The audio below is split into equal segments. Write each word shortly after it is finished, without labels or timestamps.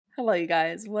Hello, you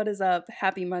guys. What is up?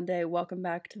 Happy Monday. Welcome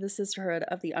back to the Sisterhood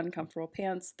of the Uncomfortable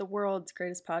Pants, the world's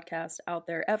greatest podcast out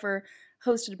there ever,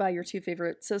 hosted by your two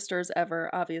favorite sisters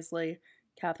ever, obviously,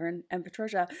 Cathrin and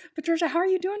Patricia. Patricia, how are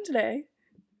you doing today?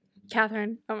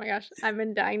 Cathrin, oh my gosh, I've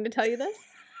been dying to tell you this.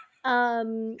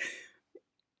 The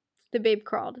babe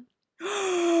crawled.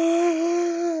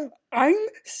 I'm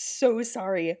so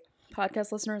sorry.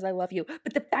 Podcast listeners, I love you.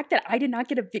 But the fact that I did not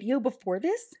get a video before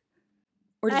this?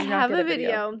 Or did I you not have get a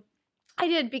video. I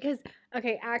did because,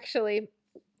 actually,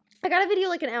 I got a video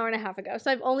like an hour and a half ago.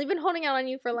 So I've only been holding out on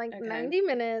you for like 90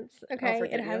 minutes. Okay.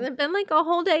 forgive It you. hasn't been like a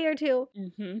whole day or two.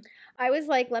 Mm-hmm. I was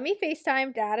like, let me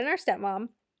FaceTime dad and our stepmom.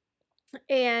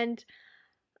 And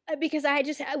because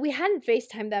we hadn't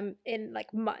FaceTimed them in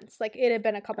like months. Like it had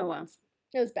been a couple months.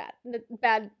 It was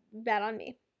bad. Bad on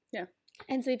me. Yeah.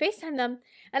 And so we FaceTimed them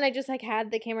and I just like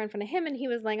had the camera in front of him and he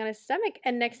was laying on his stomach.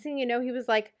 And next thing you know, he was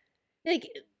like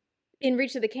in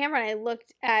reach of the camera, and I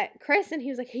looked at Chris and he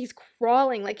was like, he's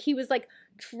crawling. Like he was like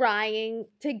trying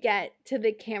to get to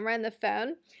the camera and the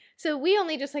phone. So we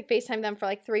only just like FaceTimed them for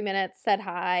like 3 minutes, said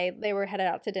hi. They were headed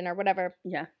out to dinner, whatever.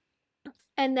 Yeah.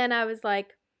 And then I was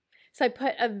like, so I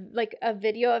put a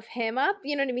video of him up,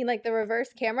 you know what I mean? Like the reverse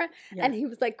camera. Yeah. And he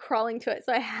was like crawling to it.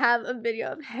 So I have a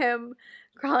video of him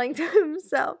crawling to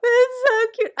himself. It's so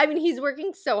cute. I mean, he's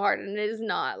working so hard and it is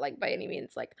not like by any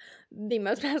means like the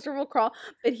most masterful crawl,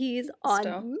 but he's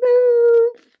on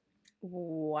move.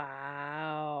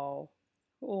 Wow.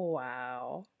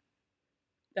 Wow.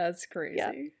 That's crazy.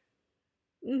 Yeah.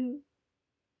 Mm-hmm.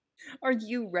 Are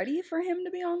you ready for him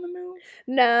to be on the move?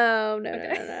 No.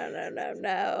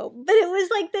 But it was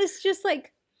like this, just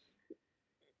like,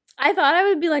 I thought I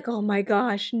would be like, oh my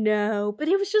gosh, no. But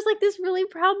it was just like this really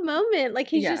proud moment. Like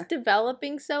he's just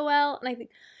developing so well. And I think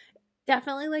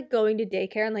definitely like going to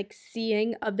daycare and like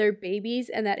seeing other babies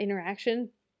and that interaction,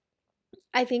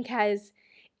 I think has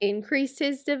increased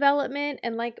his development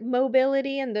and like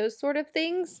mobility and those sort of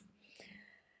things.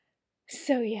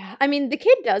 So yeah, I mean the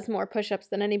kid does more push-ups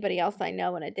than anybody else I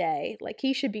know in a day. Like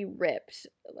he should be ripped.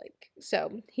 Like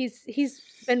so he's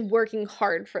been working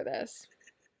hard for this.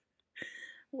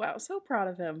 Wow, so proud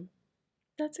of him.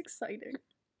 That's exciting.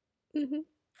 Mm-hmm.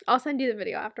 I'll send you the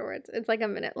video afterwards. It's like a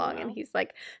minute long, and he's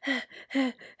like,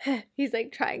 he's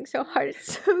like trying so hard.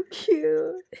 It's so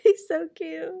cute. He's so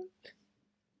cute.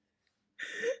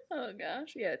 Oh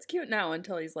gosh, yeah, it's cute now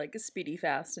until he's like speedy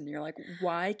fast, and you're like,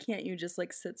 why can't you just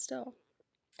like sit still?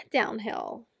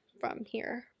 Downhill from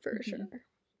here for sure,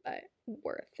 but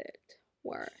worth it.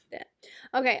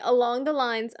 Okay, along the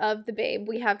lines of the babe,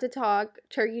 we have to talk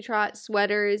turkey trot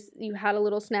sweaters. You had a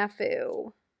little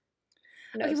snafu.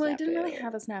 Okay, well, I didn't really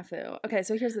have a snafu. Okay,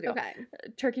 so here's the deal. Okay.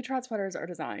 Turkey trot sweaters are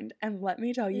designed, and let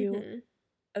me tell you,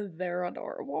 they're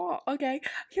adorable. Okay,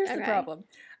 here's the problem.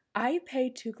 I pay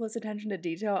too close attention to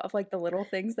detail of like the little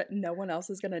things that no one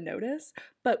else is gonna notice,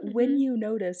 but when you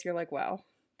notice, you're like, wow,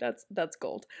 that's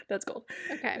gold. That's gold.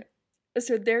 Okay.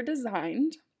 So they're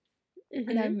designed,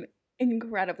 and I'm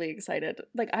incredibly excited.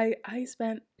 Like I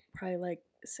spent probably like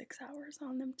 6 hours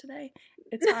on them today.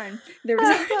 It's fine. They're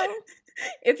designed.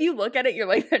 If you look at it, you're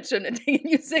like, that shouldn't have taken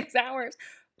you 6 hours.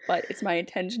 But it's my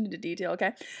attention to detail,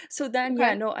 okay? So then,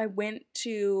 I went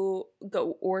to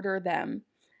go order them.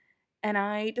 And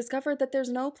I discovered that there's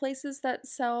no places that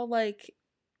sell like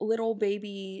little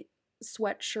baby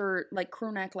sweatshirt, like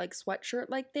crew neck, like sweatshirt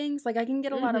like things. Like I can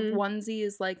get a lot of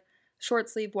onesies, like short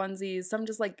sleeve onesies, some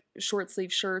just like short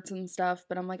sleeve shirts and stuff,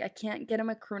 but I'm like, I can't get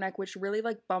him a crew neck, which really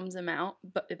like bums him out,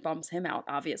 but it bums him out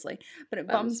obviously, but it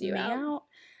bums me out.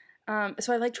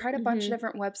 So I like tried a bunch of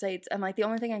different websites, and like the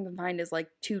only thing I can find is like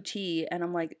 2T, and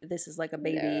I'm like, this is like a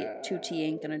baby. 2T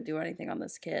ain't gonna do anything on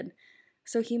this kid,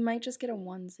 so he might just get a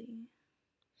onesie.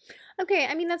 Okay,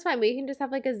 I mean that's fine. We can just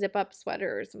have like a zip up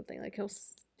sweater or something. Like he'll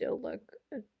still look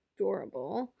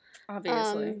adorable,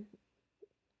 obviously.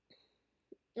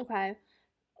 Okay.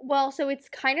 Well, so it's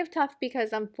kind of tough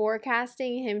because I'm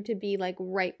forecasting him to be like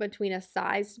right between a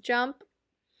size jump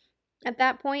at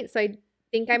that point. So I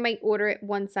think I might order it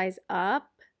one size up.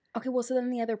 Okay, well, so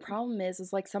then the other problem is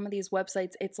like some of these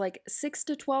websites, it's like 6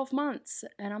 to 12 months.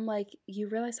 And I'm like, you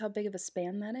realize how big of a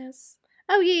span that is?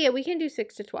 Oh, yeah, we can do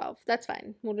 6 to 12. That's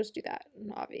fine. We'll just do that,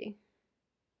 Avi.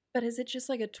 But is it just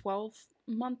like a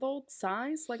 12-month-old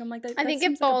size? Like, I'm like, that I think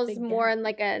it falls more in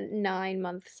like a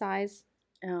 9-month size.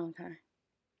 Oh, okay.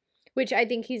 Which I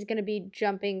think he's going to be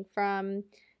jumping from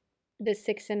the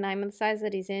 6 and 9 month size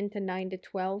that he's in to 9 to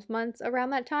 12 months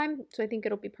around that time. So I think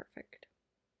it'll be perfect.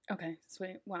 Okay,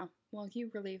 sweet. Wow. Well,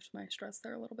 you relieved my stress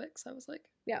there a little bit because I was like,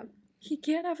 yeah, he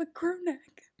can't have a crew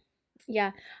neck.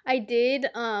 Yeah, I did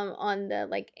on the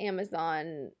like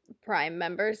Amazon Prime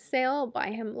members sale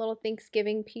buy him little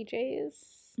Thanksgiving PJs.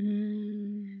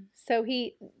 So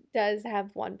he does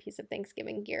have one piece of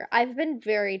Thanksgiving gear. I've been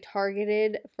very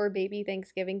targeted for baby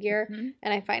Thanksgiving gear,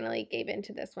 and I finally gave in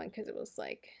to this one because it was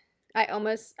like I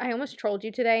almost trolled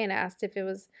you today and asked if it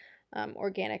was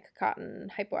organic cotton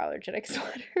hypoallergenic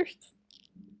sweaters.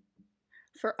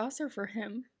 For us or for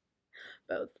him?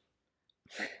 Both.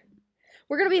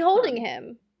 We're gonna be holding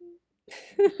him.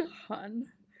 Hun.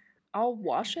 I'll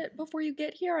wash it before you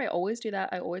get here. I always do that.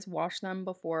 I always wash them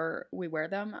before we wear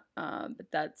them. But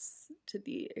that's to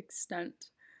the extent.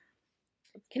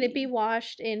 Can it be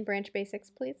washed in Branch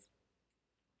Basics, please?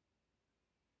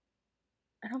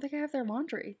 I don't think I have their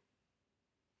laundry.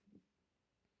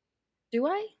 Do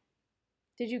I?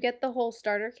 Did you get the whole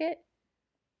starter kit?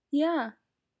 Yeah.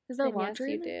 Is there Then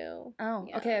laundry? Yes, you do. Oh,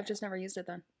 Yeah. okay. I've just never used it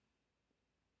then.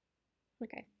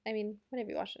 Okay. I mean,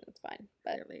 whenever you wash it, it's fine.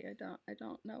 But Clearly, I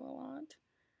don't know a lot.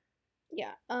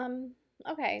 yeah.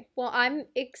 Okay. Well, I'm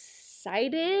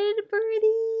excited for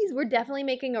these. We're definitely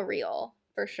making a reel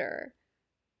for sure.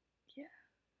 Yeah.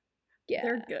 Yeah.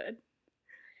 They're good.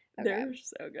 Okay. They're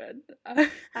so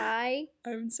good.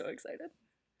 I'm so excited.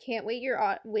 Can't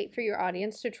wait for your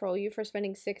audience to troll you for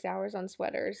spending 6 hours on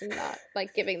sweaters and not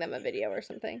like giving them a video or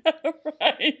something.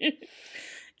 Right.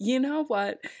 You know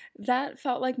what? That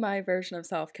felt like my version of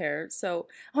self-care. So,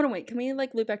 hold on, wait. Can we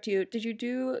like loop back to you? Did you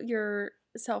do your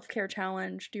self-care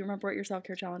challenge? Do you remember what your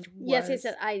self-care challenge was? Yes,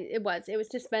 it was. It was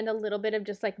to spend a little bit of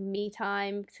just like me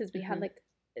time because we had like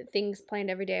things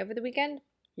planned every day over the weekend.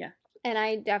 Yeah. And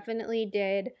I definitely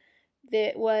did.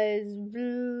 That was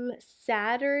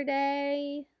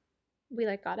Saturday. We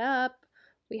like got up,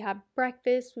 we had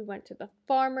breakfast, we went to the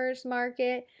farmer's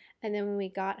market, and then when we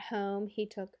got home, he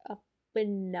took a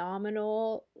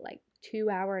phenomenal like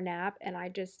 2-hour nap, and I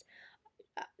just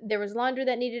there was laundry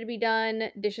that needed to be done,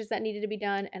 dishes that needed to be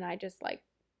done, and I just like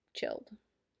chilled.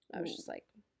 I was just like,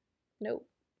 nope,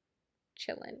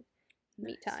 chilling,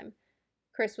 me time.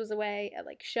 Chris was away at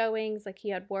like showings, like he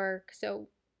had work, so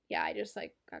yeah, I just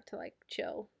like got to like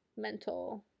chill,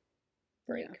 mental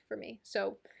break for me.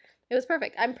 So it was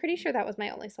perfect. I'm pretty sure that was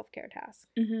my only self-care task.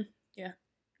 Yeah.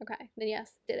 Okay. Then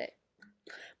yes, did it.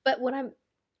 But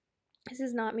this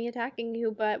is not me attacking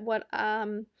you, but what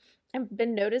I've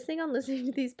been noticing on listening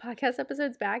to these podcast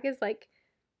episodes back is like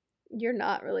you're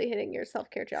not really hitting your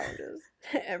self-care challenges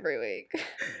every week.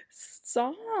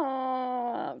 Stop.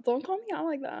 Don't call me out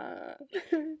like that.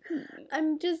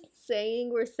 I'm just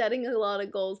saying we're setting a lot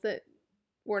of goals that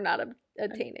we're not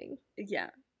attaining.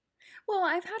 Yeah. Well,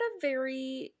 I've had a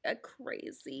very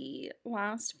crazy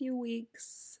last few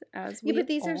weeks, as we but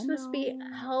these all are supposed to be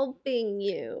helping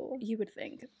you. You would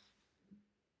think.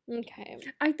 Okay.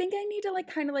 I think I need to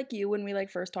like kind of like you when we like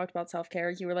first talked about self-care.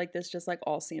 You were like, this just like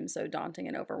all seems so daunting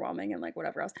and overwhelming and like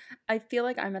whatever else. I feel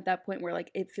like I'm at that point where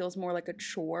like it feels more like a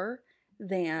chore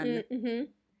than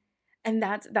and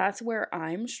that's where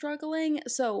I'm struggling.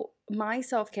 So my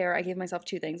self-care, I gave myself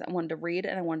 2 things. I wanted to read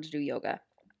and I wanted to do yoga.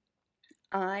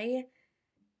 I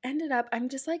ended up, I'm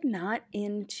just like not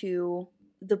into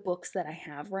the books that I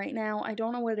have right now. I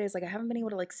don't know what it is. Like I haven't been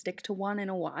able to like stick to one in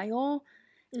a while.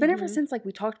 It's been ever since like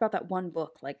we talked about that one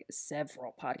book like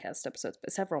several podcast episodes,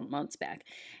 but several months back.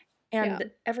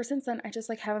 And ever since then, I just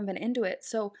like haven't been into it.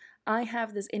 So I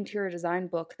have this interior design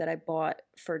book that I bought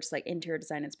for just like interior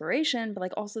design inspiration, but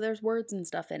like also there's words and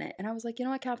stuff in it. And I was like, you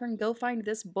know what, Cathrin, go find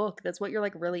this book. That's what you're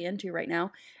like really into right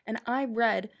now. And I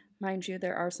read, mind you,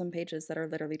 there are some pages that are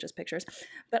literally just pictures,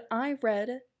 but I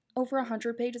read over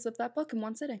 100 pages of that book in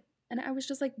one sitting. And I was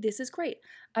just like, this is great.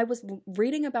 I was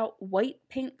reading about white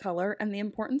paint color and the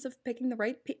importance of picking the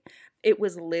right paint. It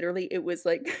was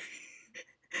like,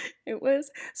 it was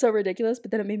so ridiculous.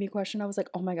 But then it made me question. I was like,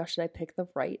 oh my gosh, did I pick the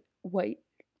right white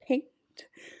paint?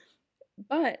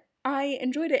 But I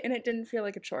enjoyed it and it didn't feel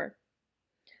like a chore.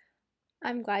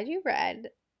 I'm glad you read.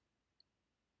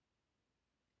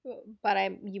 But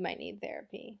you might need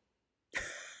therapy.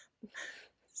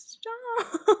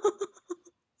 Stop.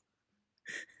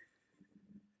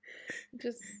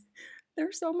 Just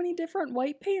there's so many different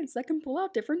white paints that can pull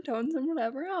out different tones and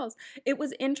whatever else. It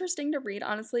was interesting to read,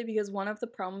 honestly, because one of the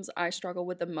problems I struggle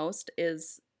with the most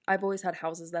is I've always had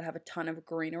houses that have a ton of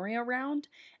greenery around,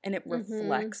 and it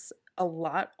reflects a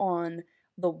lot on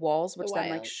the walls, which then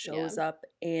like shows up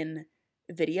in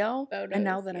video. Photos, and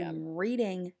now that I'm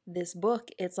reading this book,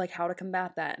 it's like how to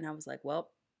combat that. And I was like,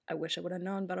 well, I wish I would have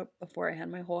known about it before I had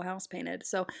my whole house painted.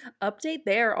 So update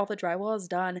there, all the drywall is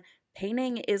done.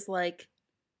 Painting is like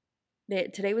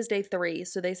Today was day 3,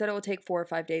 so they said it will take 4 or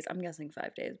 5 days. I'm guessing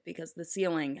 5 days because the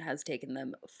ceiling has taken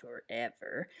them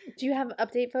forever. Do you have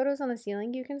update photos on the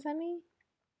ceiling you can send me?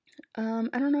 I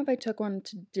don't know if I took one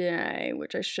today,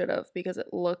 which I should have because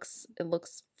it looks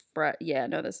yeah,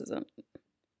 no, this isn't.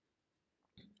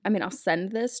 I mean, I'll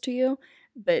send this to you,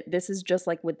 but this is just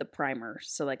like with the primer,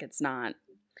 so like it's not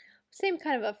same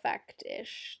kind of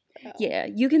effect-ish. Yeah,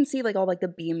 you can see like all like the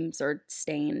beams are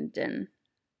stained and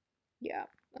yeah.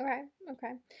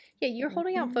 Okay. Yeah, you're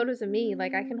holding out photos of me.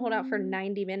 Like I can hold out for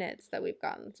 90 minutes that we've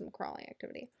gotten some crawling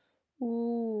activity.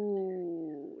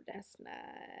 Ooh, that's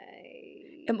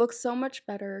nice. It looks so much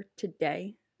better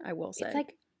today, I will say. It's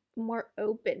like more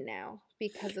open now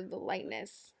because of the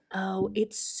lightness. Oh,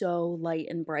 it's so light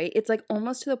and bright. It's like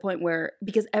almost to the point where,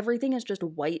 because everything is just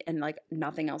white and like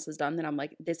nothing else is done, then I'm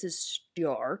like, this is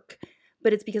stark.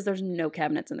 But it's because there's no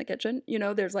cabinets in the kitchen. You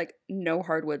know, there's like no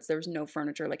hardwoods, there's no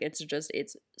furniture. Like it's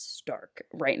stark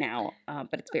right now.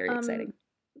 But it's very exciting.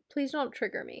 Please don't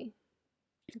trigger me.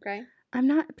 Okay. I'm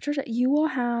not, Patricia, you will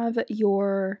have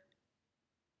your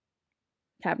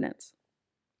cabinets.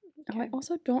 Okay. Oh, I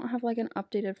also don't have like an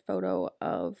updated photo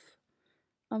of,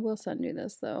 I will send you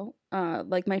this though.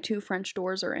 Like my 2 French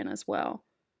doors are in as well,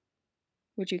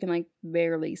 which you can like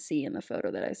barely see in the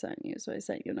photo that I sent you. So I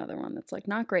sent you another one that's like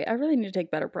not great. I really need to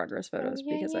take better progress photos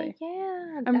because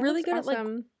I'm really good at like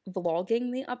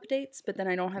vlogging the updates, but then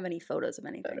I don't have any photos of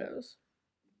anything.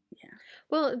 Yeah.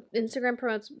 Well, Instagram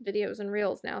promotes videos and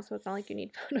reels now, so it's not like you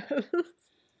need photos.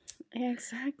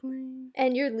 Exactly.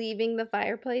 And you're leaving the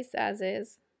fireplace as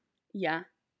is. Yeah.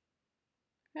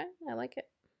 Okay, I like it.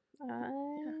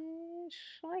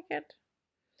 Like it.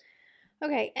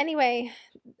 Okay, anyway,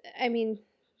 I mean,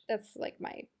 that's like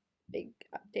my big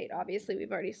update. Obviously,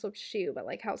 we've already switched to you, but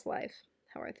like, how's life?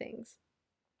 How are things?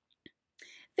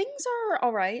 Things are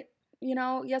all right. You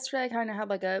know, yesterday I kind of had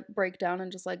like a breakdown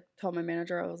and just like told my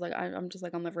manager, I was like, I'm just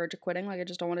like on the verge of quitting. Like, I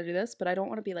just don't want to do this, but I don't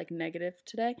want to be like negative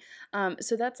today.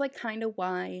 So that's like kind of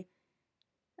why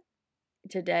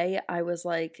today I was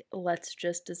like, let's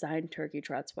just design turkey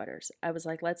trot sweaters. I was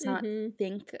like, let's not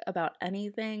think about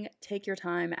anything. Take your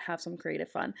time, have some creative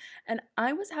fun. And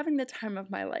I was having the time of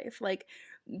my life. Like,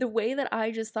 the way that I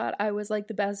just thought I was like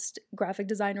the best graphic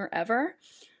designer ever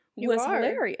was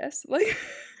hilarious. Like,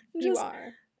 you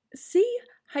are. See,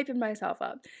 hyping myself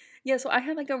up. Yeah, so I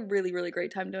had like a really, really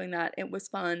great time doing that. It was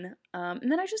fun.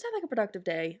 And then I just had like a productive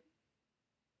day.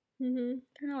 Kind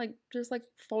of like just like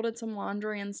folded some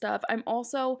laundry and stuff. I'm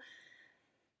also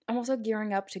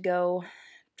gearing up to go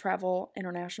travel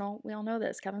international. We all know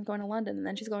this. Cathrin's going to London and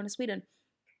then she's going to Sweden.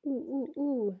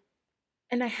 Ooh.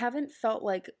 And I haven't felt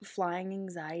like flying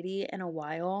anxiety in a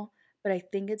while, but I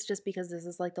think it's just because this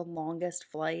is like the longest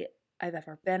flight I've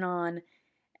ever been on.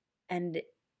 And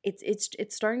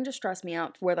it's starting to stress me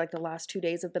out where like the last 2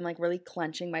 days have been like really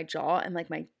clenching my jaw and like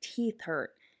my teeth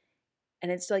hurt.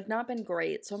 And it's like not been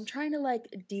great. So I'm trying to like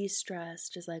de-stress,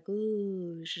 just like,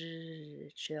 ooh,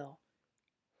 chill.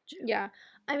 Yeah.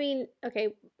 I mean,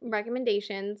 okay,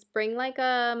 recommendations. Bring like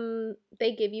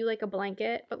they give you like a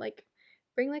blanket, but like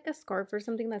bring like a scarf or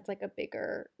something that's like a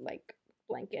bigger like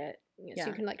blanket. So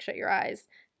you can like shut your eyes.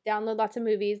 Download lots of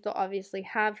movies. They'll obviously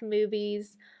have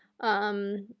movies.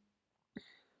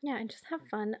 Yeah, and just have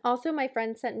fun. Also, my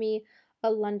friend sent me a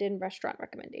London restaurant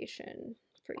recommendation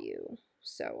for you.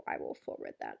 So I will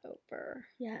forward that over.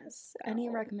 Yes. Any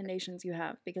recommendations you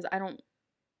have? Because I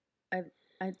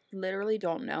literally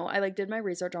don't know. I like did my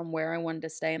research on where I wanted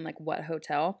to stay and like what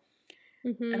hotel.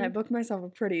 And I booked myself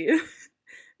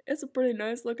it's a pretty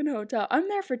nice looking hotel. I'm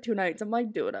there for 2 nights. I'm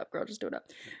like, do it up, girl, just do it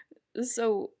up.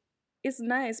 So it's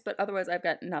nice, but otherwise I've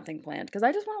got nothing planned because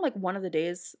I just want to like one of the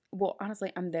days. Well,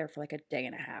 honestly, I'm there for like a day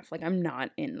and a half. Like I'm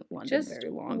not in London very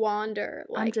long. Wander.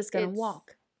 Like, I'm just gonna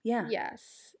walk. Yeah.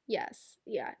 Yes.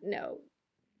 Yeah. No.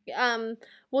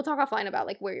 We'll talk offline about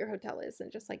like where your hotel is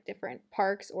and just like different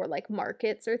parks or like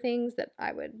markets or things that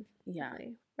I would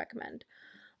really recommend.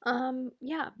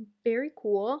 Yeah, very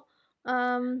cool.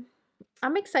 I'm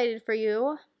excited for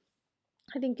you.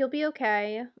 I think you'll be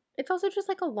okay. It's also just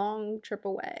like a long trip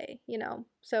away, you know?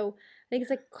 So I think it's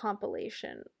like a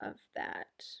compilation of that,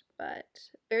 but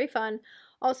very fun.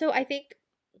 Also, I think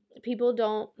people,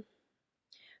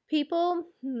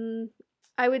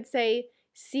 I would say,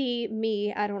 see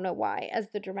me, I don't know why, as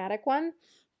the dramatic one,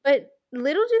 but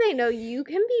little do they know you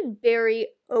can be very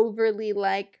overly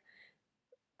like,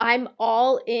 I'm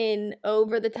all in,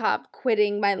 over the top,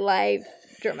 quitting my life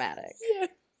dramatic. Yeah.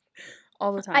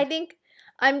 All the time. I think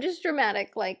I'm just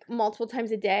dramatic like multiple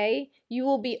times a day. You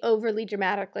will be overly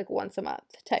dramatic like once a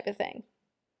month type of thing.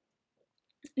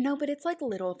 No, but it's like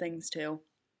little things too.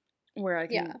 where I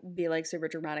can be like super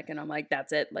dramatic and I'm like,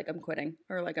 that's it, like I'm quitting,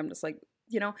 or like I'm just like,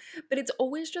 but it's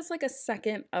always just like a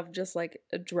second of just like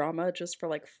a drama just for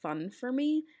like fun for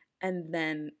me, and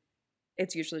then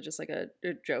it's usually just like a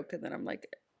joke, and then I'm like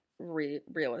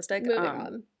realistic. Moving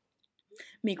on.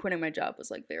 Me quitting my job was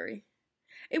like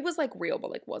it was like real,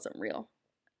 but like wasn't real.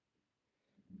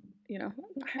 Okay.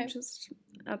 I'm just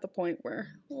at the point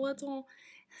where, well, it's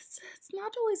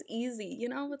not always easy,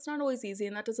 it's not always easy,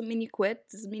 and that doesn't mean you quit,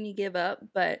 doesn't mean you give up,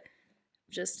 but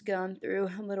just gone through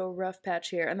a little rough patch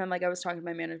here. And then like I was talking to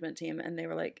my management team and they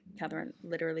were like, Cathrin,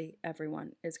 literally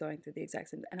everyone is going through the exact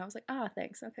same, and I was like,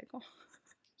 thanks, okay, cool.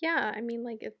 Yeah, I mean,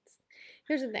 like,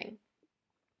 here's the thing.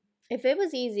 If it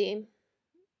was easy,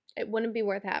 it wouldn't be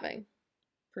worth having.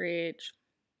 Preach.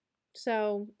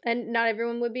 So, and not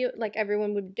everyone would be, like,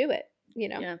 everyone would do it,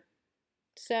 Yeah.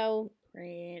 So.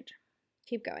 Preach.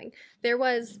 Keep going. I'm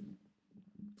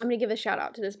going to give a shout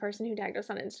out to this person who tagged us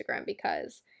on Instagram,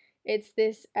 because it's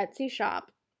this Etsy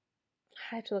shop.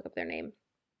 I have to look up their name.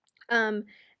 And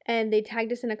they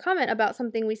tagged us in a comment about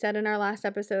something we said in our last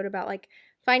episode about like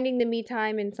finding the me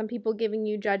time, and some people giving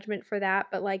you judgment for that.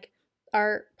 But like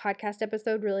our podcast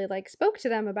episode really like spoke to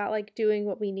them about like doing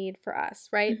what we need for us,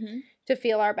 right? Mm-hmm. To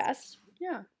feel our best.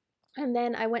 Yeah. And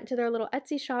then I went to their little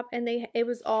Etsy shop, and it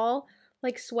was all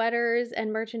like sweaters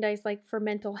and merchandise like for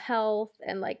mental health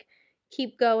and like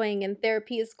keep going and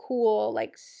therapy is cool,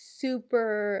 like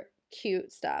super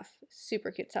cute stuff.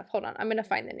 Super cute stuff. Hold on. I'm going to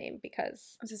find the name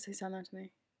because. I was just say, send that to me.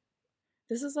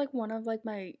 This is like one of like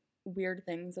my weird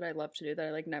things that I love to do that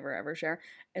I like never ever share,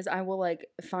 is I will like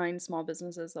find small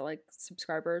businesses that like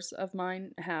subscribers of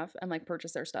mine have and like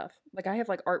purchase their stuff. Like I have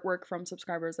like artwork from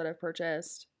subscribers that I've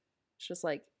purchased. It's just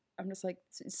like, I'm just like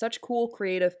such cool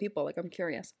creative people. Like I'm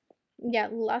curious. Yeah,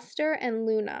 Luster and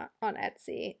Luna on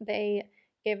Etsy. They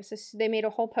gave us they made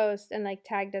a whole post and like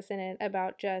tagged us in it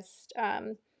about just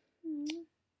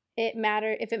if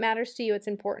it matters to you, it's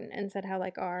important, and said how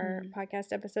like our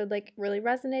podcast episode like really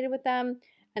resonated with them,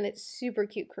 and it's super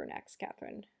cute crew necks,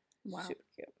 Cathrin. Wow. Super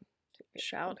cute.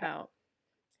 Shout out.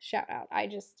 I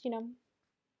just,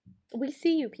 we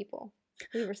see you people.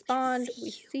 We respond.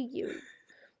 We see you.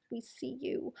 We see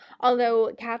you.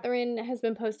 Although Cathrin has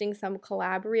been posting some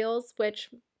collab reels, which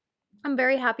I'm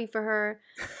very happy for her.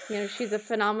 She's a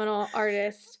phenomenal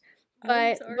artist.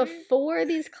 But before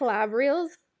these collab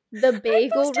reels, the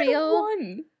bagel reel.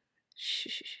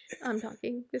 Shh, I'm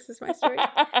talking. This is my story.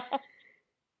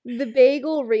 The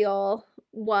bagel reel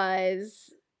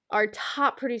was our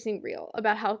top producing reel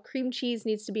about how cream cheese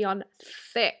needs to be on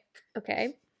thick.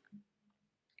 Okay.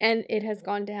 And it has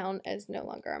gone down as no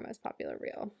longer our most popular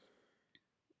reel.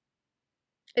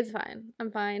 It's fine.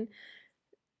 I'm fine.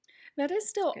 That is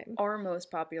still our most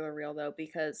popular reel, though,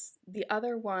 because the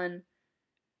other one,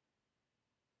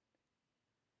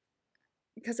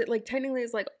 because it like technically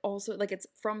is like also like it's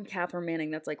from Cathrin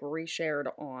Manning that's like reshared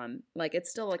on, like it's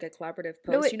still like a collaborative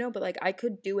post, but like I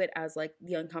could do it as like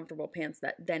the uncomfortable pants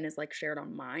that then is like shared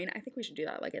on mine. I think we should do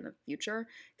that like in the future,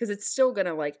 because it's still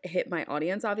gonna like hit my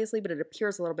audience obviously, but it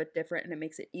appears a little bit different and it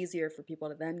makes it easier for people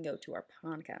to then go to our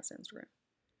podcast Instagram.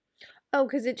 Oh,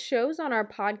 because it shows on our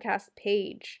podcast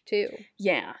page too.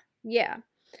 Yeah.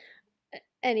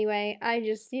 Anyway, I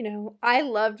just, I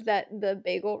loved that the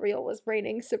bagel reel was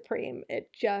reigning supreme. It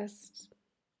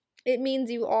means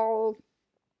you all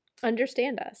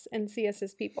understand us and see us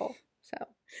as people. So.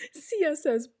 See us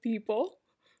as people.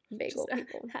 Bagel just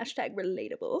people. Hashtag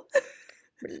relatable.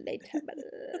 Relatable.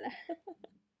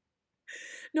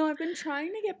 No, I've been trying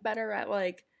to get better at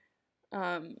like,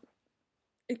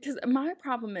 because my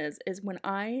problem is when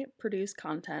I produce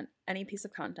content, any piece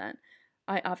of content,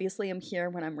 I obviously am here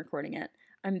when I'm recording it.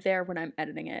 I'm there when I'm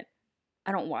editing it.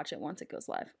 I don't watch it once it goes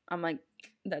live. I'm like,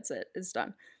 that's it. It's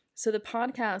done. So the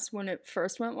podcast, when it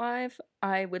first went live,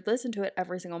 I would listen to it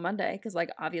every single Monday because,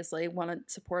 like, obviously want to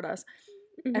support us.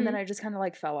 Mm-hmm. And then I just kind of,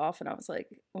 like, fell off and I was like,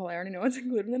 well, I already know what's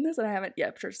included in this. And I haven't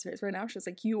yet. Patricia's face right now. She's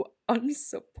like, you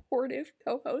unsupportive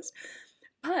co-host.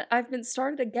 But I've been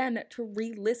started again to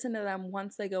re-listen to them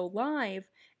once they go live.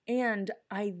 And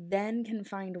I then can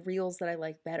find reels that I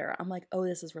like better. I'm like, oh,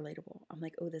 this is relatable. I'm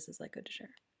like, oh, this is like good to share.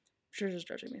 She's just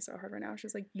judging me so hard right now.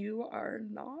 She's like, you are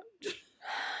not.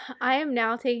 I am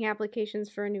now taking applications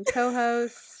for a new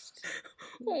co-host.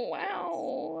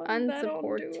 Wow.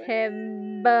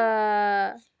 Unsupportive.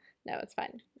 No, it's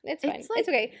fine. It's fine. Like it's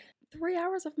okay. 3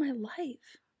 hours of my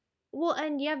life. Well,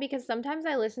 and yeah, because sometimes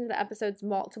I listen to the episodes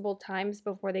multiple times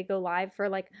before they go live for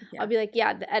like, I'll be like,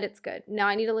 yeah, the edit's good. Now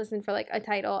I need to listen for like a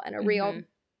title and a reel.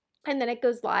 And then it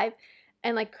goes live.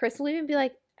 And like Chris will even be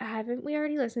like, haven't we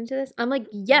already listened to this? I'm like,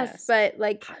 yes. But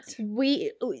like,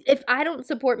 What? if I don't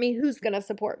support me, who's gonna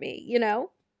support me? You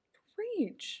know?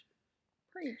 Preach.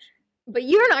 But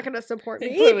you're not gonna support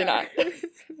me. Clearly not.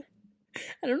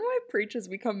 I don't know why preach has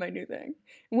become my new thing.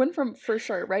 It went from for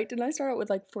sure, right? Didn't I start out with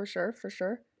like for sure,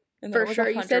 and then For it was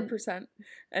sure, 100%,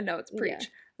 and now it's preach. Yeah.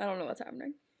 I don't know what's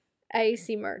happening. I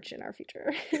see merch in our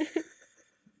future.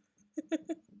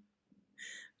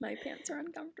 My pants are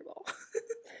uncomfortable.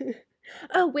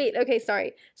 Oh, wait. Okay,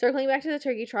 sorry. Circling back to the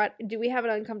turkey trot, do we have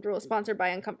an uncomfortable sponsored by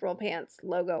Uncomfortable Pants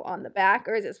logo on the back,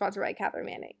 or is it sponsored by Cathrin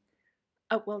Manning?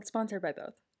 Oh, well, it's sponsored by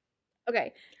both.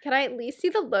 Okay. Can I at least see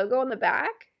the logo on the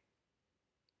back?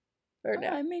 Or no?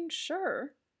 I mean,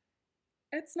 sure.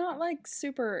 It's not like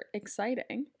super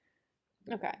exciting.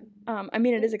 Okay. I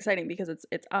mean, it is exciting because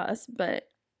it's us, but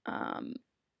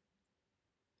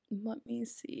let me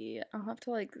see. I'll have to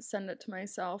like send it to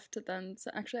myself to then.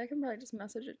 Actually, I can probably just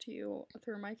message it to you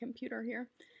through my computer here.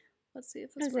 Let's see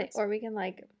if this works. Or we can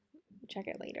like check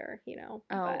it later, you know.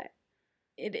 Oh, but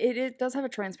it does have a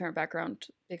transparent background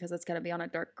because it's gonna be on a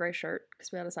dark gray shirt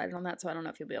because we had decided on that. So I don't know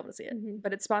if you'll be able to see it. Mm-hmm.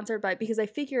 But it's sponsored by, because I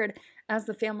figured as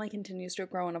the family continues to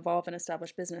grow and evolve and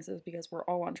establish businesses, because we're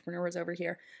all entrepreneurs over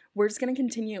here, we're just gonna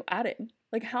continue adding.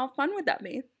 Like, how fun would that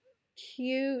be?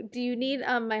 Cute. Do you need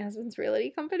my husband's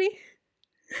realty company?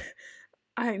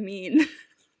 I mean,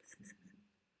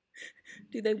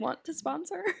 do they want to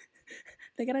sponsor?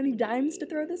 They got any dimes to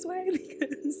throw this way?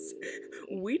 Because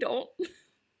we don't.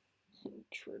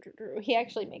 True. He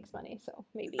actually makes money, so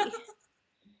maybe.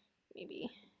 maybe.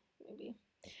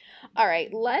 All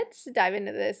right, let's dive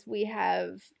into this. We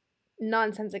have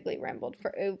nonsensically rambled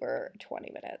for over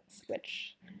 20 minutes,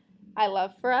 which I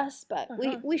love for us, but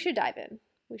we should dive in.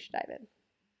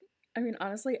 I mean,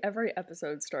 honestly, every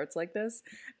episode starts like this,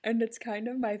 and it's kind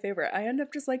of my favorite. I end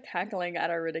up just like cackling at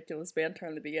our ridiculous banter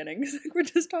in the beginning. Like, we're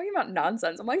just talking about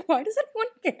nonsense. I'm like, why does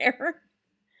anyone care?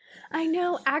 I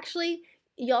know. Actually,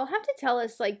 y'all have to tell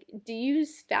us, like, do you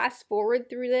fast forward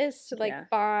through this to like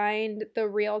find the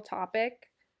real topic,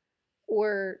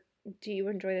 or do you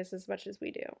enjoy this as much as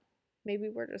we do? Maybe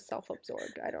we're just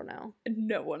self-absorbed. I don't know.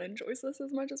 No one enjoys this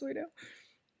as much as we do.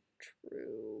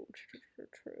 True.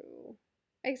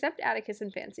 Except Atticus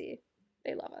and Fancy.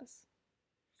 They love us.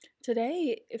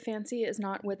 Today, Fancy is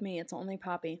not with me. It's only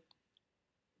Poppy.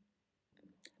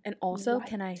 And also,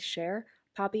 Can I share?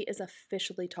 Poppy is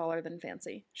officially taller than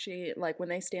Fancy. She, like, when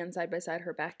they stand side by side,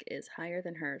 her back is higher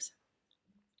than hers.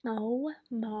 Oh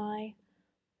my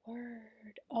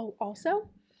word. Oh, also,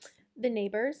 the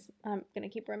neighbors, I'm going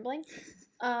to keep rambling,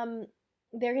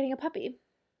 they're getting a puppy.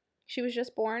 She was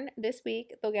just born this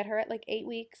week. They'll get her at like 8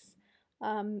 weeks.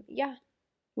 Yeah.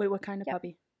 Wait, what kind of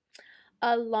puppy?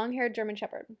 A long-haired German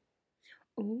Shepherd.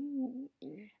 Ooh.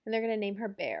 And they're going to name her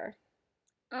Bear.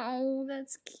 Oh,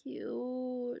 that's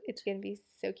cute. It's going to be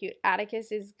so cute.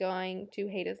 Atticus is going to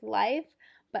hate his life,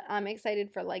 but I'm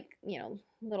excited for, like, you know,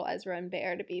 little Ezra and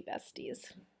Bear to be besties.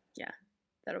 Yeah,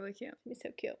 that'll be cute. It'll be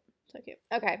so cute.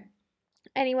 Okay.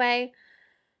 Anyway,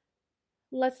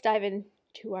 let's dive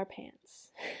into our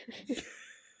pants.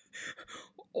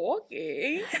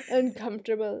 Okay.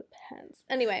 Uncomfortable pants.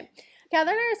 Anyway,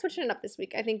 Cathrin and I are switching it up this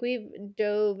week. I think we've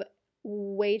dove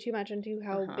way too much into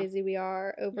how busy we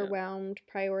are, overwhelmed,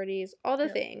 priorities, all the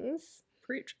things.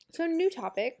 Preach. So new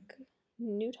topic.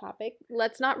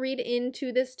 Let's not read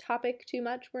into this topic too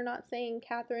much. We're not saying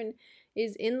Cathrin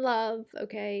is in love.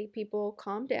 Okay, people,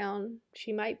 calm down.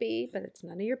 She might be, but it's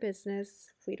none of your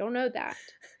business. We don't know that.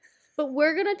 But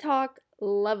we're going to talk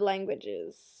love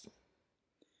languages.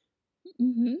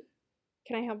 Mm-hmm.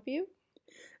 Can I help you?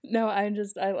 No, I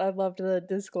loved the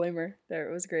disclaimer there.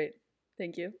 It was great.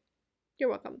 Thank you. You're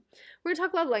welcome. We're gonna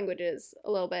talk love languages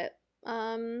a little bit.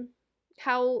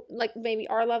 How, like, maybe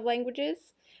our love languages.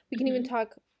 We can even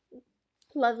talk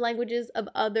love languages of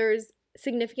others,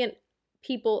 significant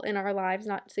people in our lives,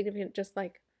 not significant just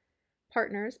like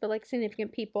partners, but like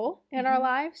significant people in our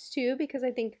lives too, because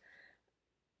I think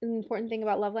an important thing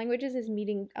about love languages is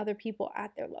meeting other people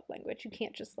at their love language. You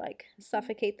can't just like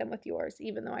suffocate them with yours,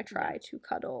 even though I try to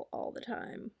cuddle all the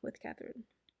time with Cathrin.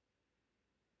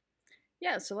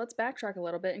 Yeah, so let's backtrack a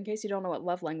little bit in case you don't know what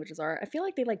love languages are. I feel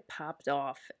like they like popped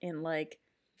off in like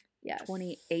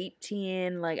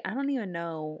 2018. Like, I don't even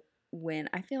know when.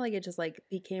 I feel like it just like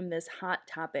became this hot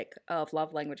topic of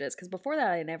love languages, because before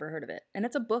that I had never heard of it. And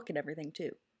it's a book and everything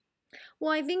too.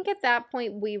 Well, I think at that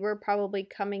point we were probably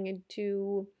coming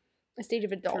into a stage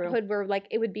of adulthood where like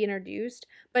it would be introduced.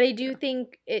 But I do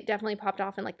think it definitely popped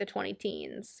off in like the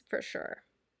 20-teens for sure.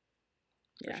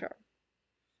 For sure.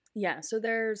 Yeah, so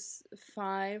there's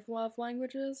 5 love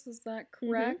languages, is that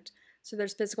correct? So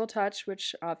there's physical touch,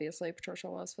 which obviously Patricia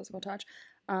loves physical touch.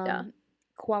 Yeah.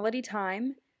 Quality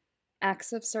time,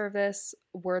 acts of service,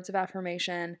 words of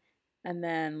affirmation, and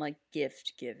then like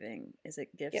gift giving. Is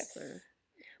it gifts or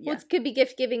Well, it could be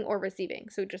gift giving or receiving,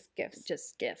 so just gifts.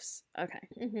 Just gifts. Okay.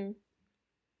 Mm-hmm.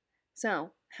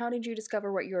 So, how did you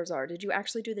discover what yours are? Did you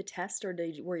actually do the test, or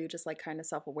were you just like kind of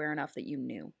self-aware enough that you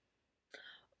knew?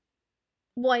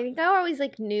 Well, I think I always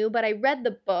like knew, but I read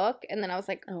the book and then I was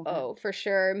like, Okay. oh, for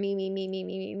sure,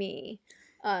 me.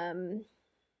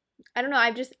 I don't know.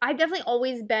 I've definitely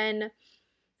always been.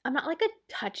 I'm not like a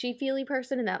touchy feely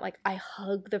person in that like I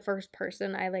hug the first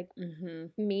person I like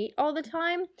meet all the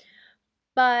time,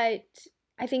 but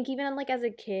I think even like as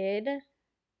a kid,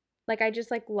 like I just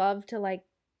like love to like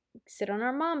sit on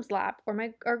our mom's lap or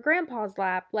our grandpa's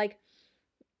lap, like.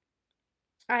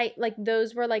 I like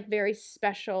those were like very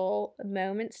special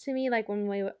moments to me, like when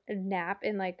we would nap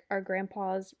in like our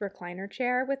grandpa's recliner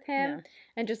chair with him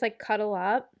and just like cuddle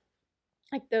up.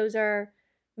 Like those are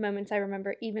moments I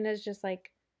remember even as just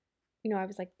like, I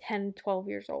was like 10, 12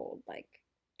 years old. Like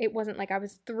it wasn't like I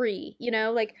was 3,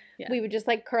 like we would just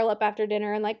like curl up after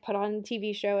dinner and like put on a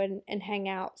TV show and hang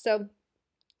out. So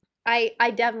I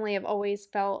definitely have always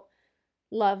felt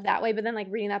love that way. But then like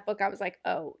reading that book, I was like,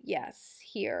 oh yes,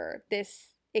 here, this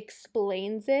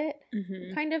explains it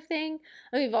kind of thing.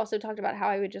 And we've also talked about how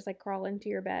I would just like crawl into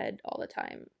your bed all the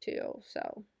time too.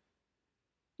 So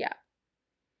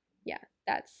yeah,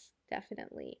 that's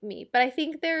definitely me. But I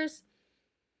think there's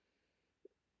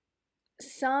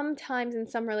sometimes in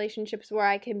some relationships where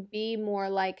I can be more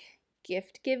like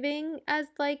gift giving as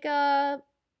like a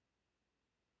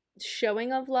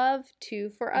showing of love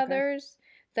too for others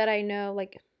that I know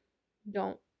like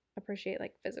don't appreciate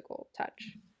like physical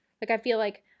touch. Like I feel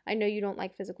like I know you don't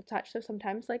like physical touch, so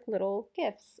sometimes like little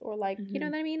gifts or like, you know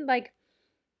what I mean? Like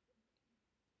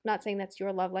not saying that's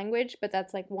your love language, but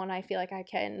that's like one I feel like I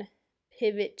can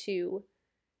pivot to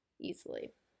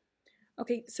easily.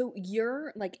 Okay, so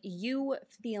you're like you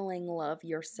feeling love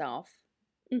yourself,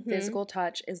 physical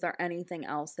touch, is there anything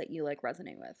else that you like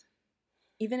resonate with?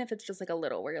 Even if it's just like a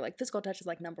little where you're like physical touch is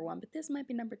like number 1, but this might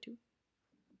be number 2.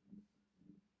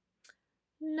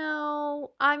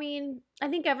 No, I mean, I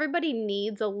think everybody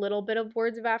needs a little bit of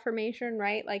words of affirmation,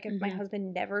 right? Like if my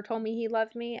husband never told me he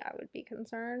loved me, I would be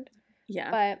concerned. Yeah.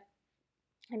 But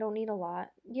I don't need a lot.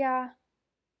 Yeah.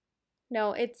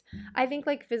 No, I think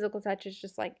like physical touch is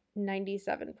just like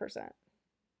 97%.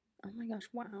 Oh my gosh,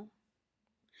 wow.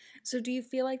 So do you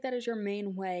feel like that is your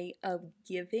main way of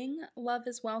giving love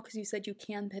as well? Because you said you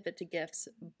can pivot to gifts,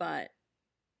 but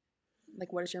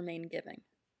like what is your main giving?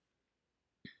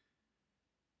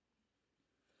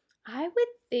 I would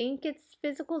think it's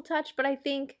physical touch, but I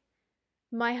think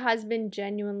my husband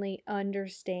genuinely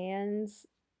understands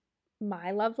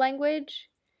my love language.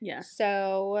 Yeah.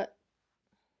 So,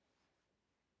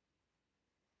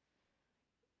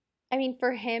 I mean,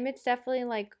 for him, it's definitely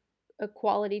like a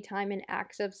quality time and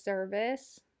acts of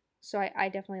service. So I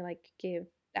definitely like give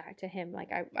that to him.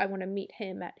 Like I want to meet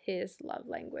him at his love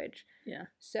language. Yeah.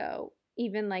 So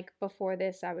even like before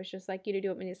this, I was just like, you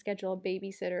want me to schedule a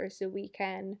babysitter so we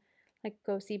can like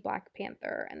go see Black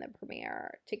Panther and the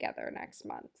premiere together next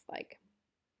month. Like,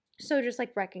 so just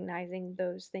like recognizing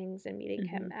those things and meeting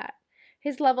him at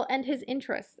his level and his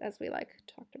interests, as we like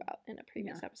talked about in a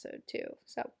previous episode too.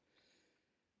 So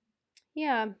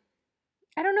yeah,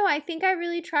 I don't know. I think I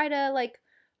really try to like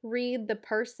read the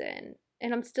person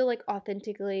and I'm still like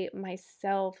authentically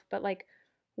myself, but like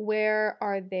where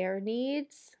are their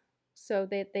needs so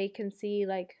that they can see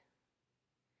like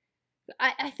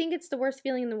I think it's the worst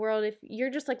feeling in the world if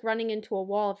you're just like running into a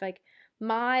wall. If like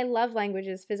my love language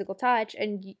is physical touch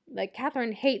and like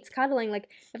Cathrin hates cuddling, like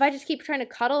if I just keep trying to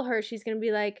cuddle her, she's gonna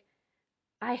be like,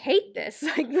 I hate this.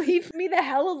 Like leave me the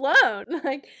hell alone.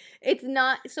 Like it's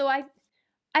not. So I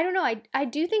don't know. I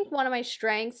do think one of my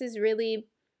strengths is really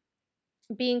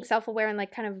being self-aware and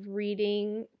like kind of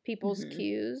reading people's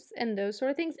cues and those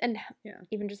sort of things, and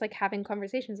even just like having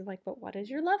conversations of like, but what is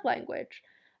your love language?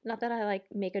 Not that I like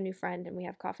make a new friend and we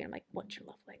have coffee and I'm like, what's your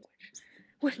love language?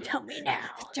 Well, tell me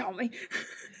now. Tell me.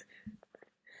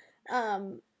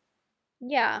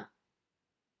 Yeah.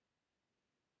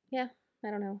 Yeah, I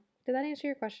don't know. Did that answer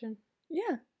your question?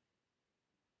 Yeah.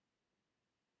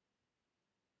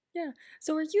 Yeah.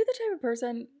 So are you the type of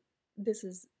person, this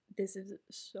is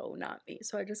so not me,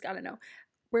 so I just gotta know,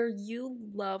 where you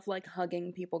love like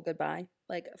hugging people goodbye?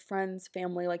 Like friends,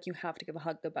 family, like you have to give a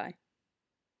hug goodbye.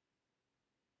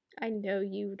 I know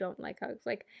you don't like hugs.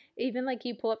 Like, even like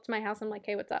you pull up to my house, I'm like,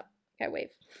 hey, what's up? Okay, wave.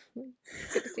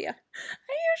 Good to see you. I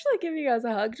usually give you guys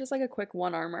a hug, just like a quick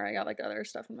one armor. I got like other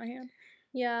stuff in my hand.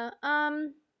 Yeah.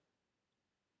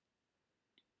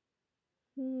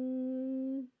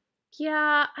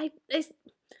 Yeah,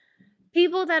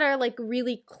 people that are like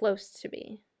really close to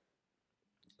me.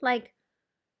 Like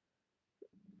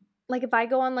if I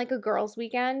go on like a girls'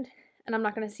 weekend and I'm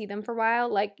not gonna see them for a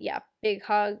while, like yeah, big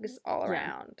hugs all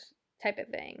around type of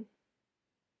thing.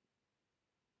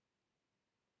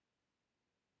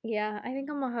 Yeah, I think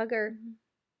I'm a hugger.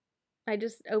 I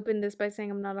just opened this by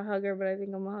saying I'm not a hugger, but I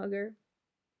think I'm a hugger.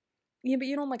 Yeah, but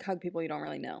you don't like hug people you don't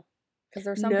really know. Because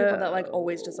there's some people that like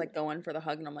always just like go in for the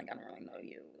hug, and I'm like, I don't really know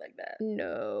you like that.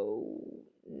 No.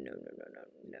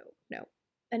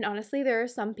 And honestly, there are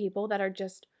some people that are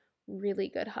just really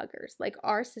good huggers. Like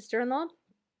our sister-in-law,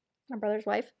 my brother's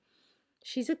wife,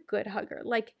 she's a good hugger.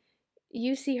 Like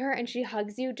you see her and she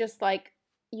hugs you just like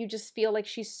you just feel like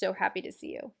she's so happy to see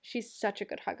you. She's such a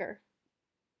good hugger.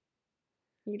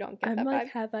 You don't get that like,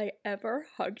 vibe? have I ever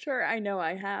hugged her? I know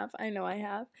I have.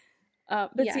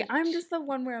 But yeah. see, I'm just the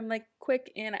one where I'm like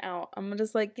quick in out. I'm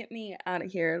just like, get me out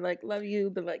of here. Like, love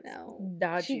you, but like, No.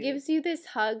 dodge She you. gives you this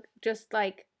hug just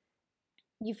like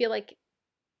you feel like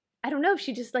I don't know,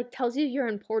 she just like tells you you're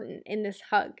important in this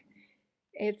hug.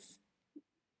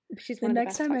 She's one of the best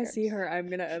next time huggers. I see her, I'm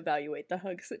gonna evaluate the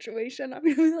hug situation. I'm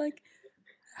gonna be like,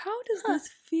 how does this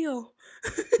feel?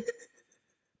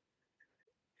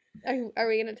 Are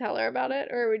we gonna tell her about it,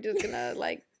 or are we just gonna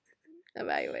like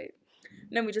evaluate?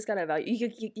 No, we just gotta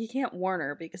evaluate. You can't warn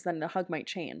her because then the hug might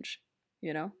change.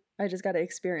 You know, I just gotta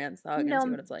experience the hug and see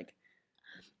what it's like.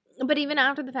 But even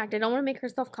after the fact, I don't want to make her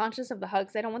self-conscious of the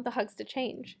hugs. I don't want the hugs to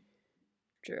change.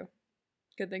 True.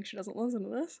 Good thing she doesn't listen to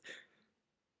this.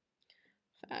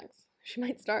 Facts. She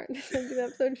might start. This might be the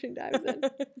episode she dives in.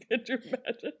 Could you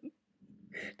imagine?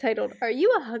 Titled, Are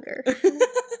You a Hugger?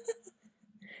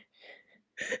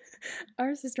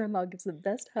 Our sister-in-law gives the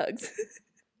best hugs.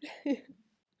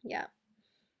 Yeah.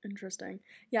 Interesting.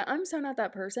 Yeah, I'm so not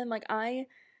that person. Like,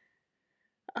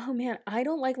 oh man, I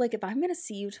don't like if I'm gonna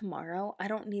see you tomorrow, I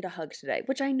don't need a hug today.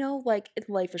 Which I know, like,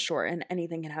 life is short and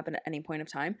anything can happen at any point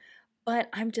of time. But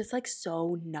I'm just, like,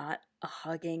 so not a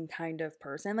hugging kind of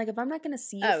person. Like, if I'm not gonna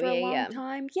see you for a long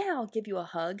time, yeah, I'll give you a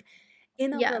hug.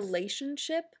 In a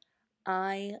relationship,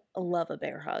 I love a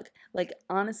bear hug. Like,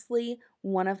 honestly,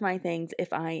 one of my things,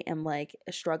 if I am, like,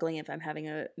 struggling, if I'm having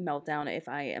a meltdown, if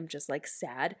I am just, like,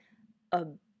 sad, a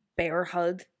bear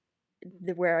hug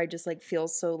where I just, like, feel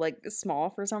so, like,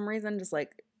 small for some reason, just,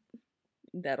 like,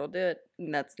 that'll do it.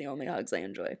 And that's the only hugs I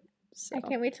enjoy. So. I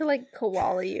can't wait to, like,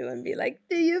 koala you and be like,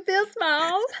 do you feel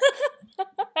small?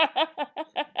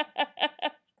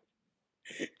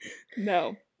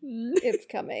 No. It's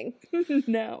coming.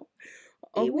 No.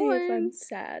 Only if I'm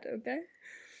sad, okay?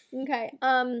 Okay.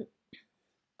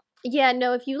 Yeah,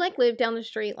 no, if you, like, live down the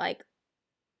street, like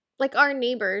our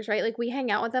neighbors, right? Like, we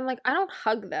hang out with them. Like, I don't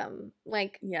hug them.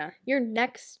 Like, yeah, you're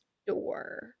next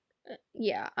door.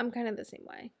 Yeah, I'm kind of the same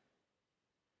way.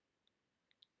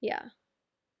 Yeah,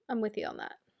 I'm with you on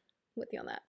that.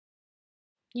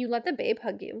 You let the babe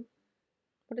hug you.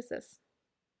 What is this?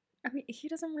 I mean, he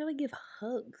doesn't really give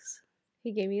hugs.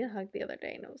 He gave me a hug the other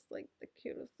day, and it was, like, the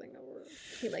cutest thing ever.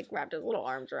 He, like, wrapped his little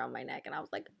arms around my neck, and I was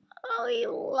like, oh, he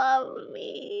loves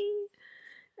me.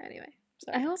 Anyway.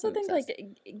 Sorry, I also think like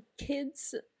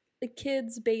kids,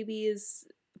 babies,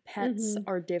 pets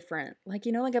are different. Like,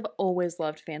 you know, like I've always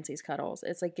loved Fancy's cuddles.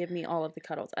 It's like, give me all of the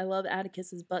cuddles. I love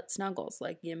Atticus's butt snuggles.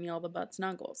 Like, give me all the butt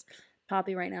snuggles.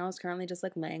 Poppy right now is currently just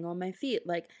like laying on my feet.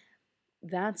 Like,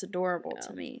 that's adorable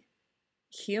to me.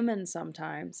 Human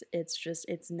sometimes,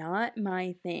 it's not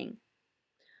my thing.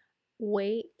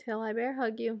 Wait till I bear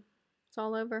hug you. It's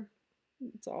all over.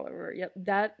 It's all over. Yep.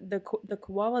 The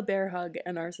koala bear hug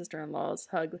and our sister-in-law's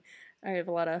hug. I have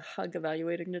a lot of hug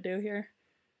evaluating to do here.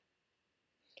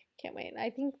 Can't wait.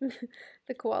 I think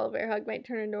the koala bear hug might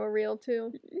turn into a reel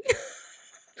too.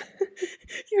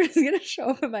 You're just gonna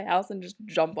show up at my house and just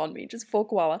jump on me, just full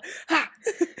koala. Ha!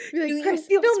 Be like, Do Chris,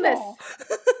 you feel film small?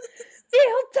 this.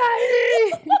 Feel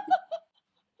tiny.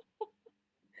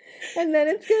 And then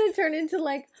it's gonna turn into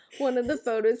like one of the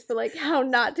photos for like how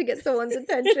not to get someone's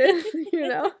attention, you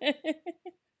know?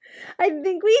 I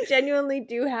think we genuinely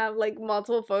do have like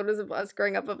multiple photos of us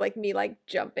growing up of like me like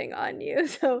jumping on you.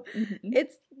 So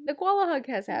it's the koala hug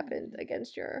has happened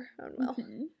against your own will.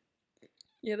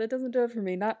 Yeah, that doesn't do it for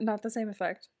me. Not the same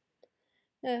effect.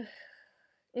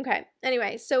 Okay.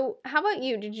 Anyway, so how about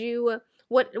you? Did you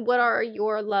what are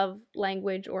your love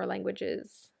language or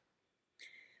languages?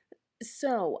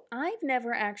 So, I've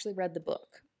never actually read the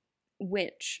book,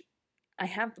 which I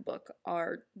have the book.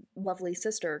 Our lovely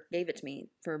sister gave it to me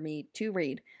for me to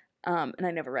read, and I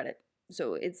never read it.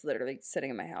 So, it's literally sitting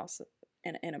in my house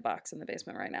in a box in the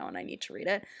basement right now, and I need to read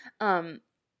it.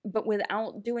 but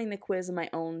without doing the quiz and my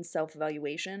own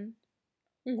self-evaluation,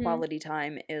 quality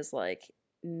time is like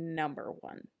number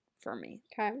one for me.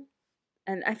 Okay.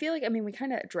 And I feel like, I mean, we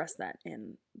kind of addressed that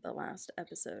in the last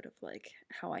episode of like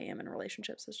how I am in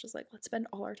relationships. It's just like, let's spend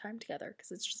all our time together,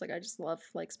 because it's just like I just love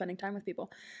like spending time with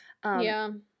people. Yeah.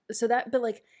 So that, but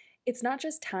like, it's not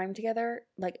just time together,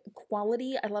 like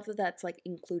quality. I love that that's like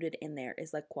included in there,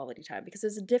 is like quality time, because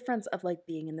there's a difference of like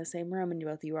being in the same room and you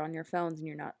both, you are on your phones and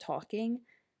you're not talking.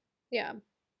 Yeah.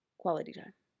 Quality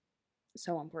time,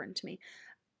 so important to me.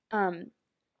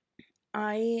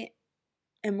 I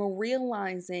am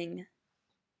realizing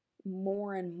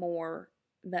more and more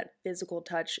that physical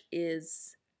touch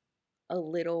is a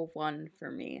little one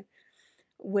for me,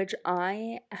 which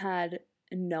I had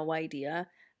no idea.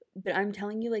 But I'm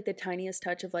telling you, like, the tiniest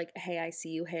touch of like, hey, I see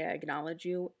you, hey, I acknowledge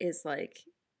you, is like,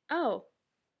 oh,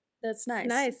 that's It's nice.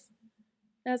 nice.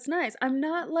 That's nice. I'm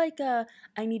not like a,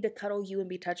 I need to cuddle you and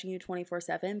be touching you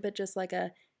 24/7, but just like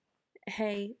a,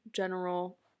 hey,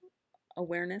 general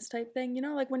awareness type thing, you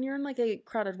know, like when you're in like a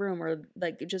crowded room or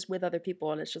like just with other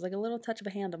people and it's just like a little touch of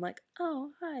a hand, I'm like,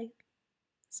 oh, hi,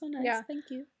 so nice, Yeah. thank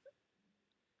you.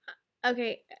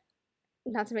 Okay.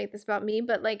 Not to make this about me,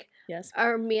 but like, Yes.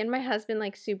 are me and my husband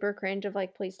like super cringe of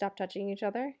like, please stop touching each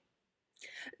other?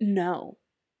 No.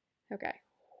 Okay.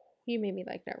 You made me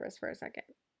like nervous for a second.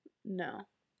 No.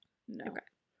 Okay.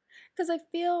 Because I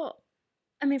feel,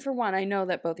 I mean, for one, I know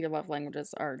that both your love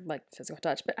languages are like physical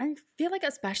touch, but I feel like,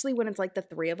 especially when it's like the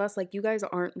three of us, like you guys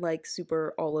aren't like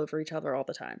super all over each other all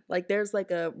the time. Like there's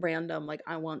like a random, like,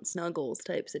 I want snuggles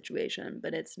type situation,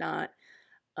 but it's not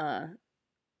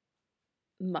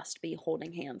must be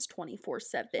holding hands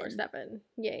 24/7. 4/7.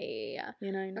 Yeah.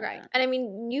 You know Okay. that. And I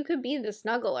mean, you could be the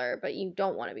snuggler, but you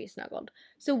don't want to be snuggled.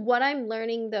 So what I'm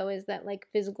learning though is that like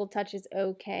physical touch is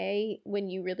okay when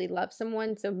you really love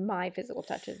someone. So my physical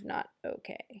touch is not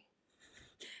okay.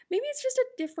 Maybe it's just a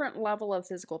different level of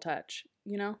physical touch,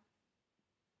 you know?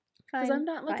 Because I'm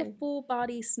not like a Fine. full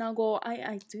body snuggle.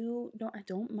 I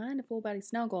don't mind a full body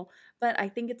snuggle, but I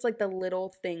think it's like the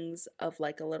little things of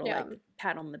like a little Yeah. like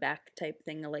pat on the back type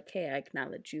thing, of like, hey, I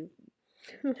acknowledge you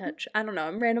touch. I don't know.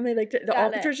 I'm randomly like all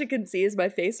Got it. Patricia can see is my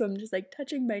face, so I'm just like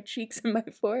touching my cheeks and my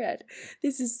forehead.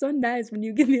 This is so nice when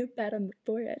you give me a pat on the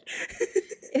forehead.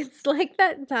 It's like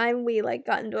that time we like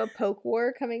got into a poke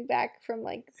war coming back from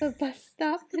like the bus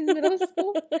stop in middle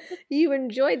school. You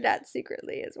enjoyed that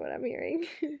secretly, is what I'm hearing.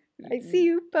 I see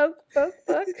you poke.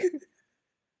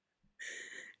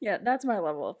 Yeah, that's my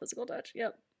level of physical touch.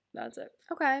 Yep, that's it.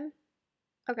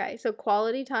 Okay, so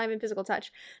quality time and physical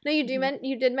touch. Now you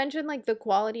did mention like the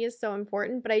quality is so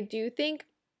important, but I do think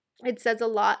it says a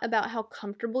lot about how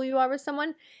comfortable you are with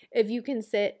someone if you can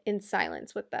sit in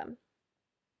silence with them.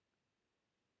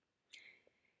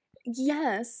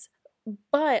 Yes,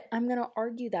 but I'm going to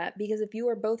argue that, because if you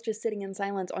are both just sitting in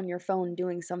silence on your phone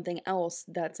doing something else,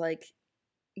 that's like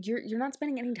you're not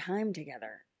spending any time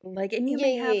together. Like, and you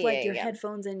may have like your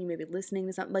headphones in, you may be listening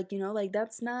to something, like, you know, like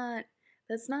that's not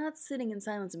sitting in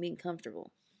silence and being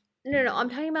comfortable. No, I'm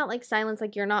talking about like silence,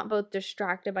 like you're not both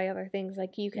distracted by other things.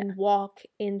 Like you can walk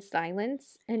in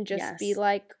silence and just be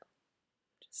like,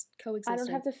 just coexisting. I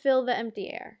don't have to fill the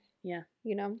empty air. Yeah.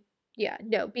 You know? Yeah,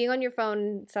 no, being on your phone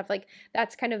and stuff, like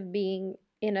that's kind of being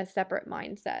in a separate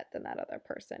mindset than that other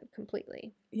person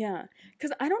completely. Yeah,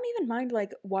 because I don't even mind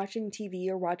like watching TV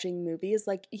or watching movies.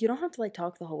 Like, you don't have to like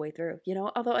talk the whole way through, you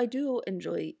know? Although I do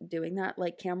enjoy doing that.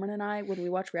 Like Cameron and I, when we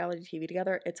watch reality TV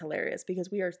together, it's hilarious because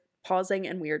we are pausing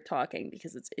and we are talking,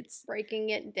 because it's breaking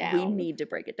it down. We need to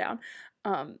break it down.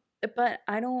 But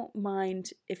I don't mind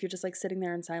if you're just like sitting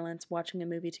there in silence watching a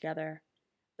movie together,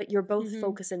 but you're both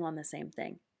focusing on the same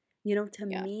thing. You know, to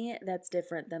me, that's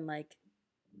different than like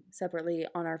separately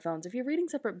on our phones. If you're reading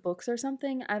separate books or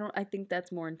something, I think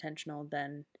that's more intentional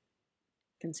than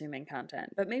consuming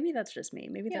content. But maybe that's just me.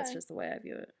 Maybe that's just the way I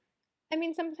view it. I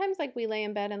mean, sometimes like we lay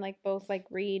in bed and like both like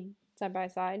read side by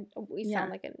side. We sound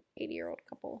like an 80-year-old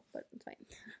couple, but it's fine.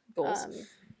 Goals.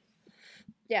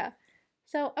 Yeah.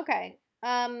 So, okay.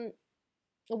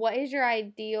 What is your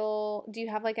ideal, do you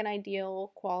have like an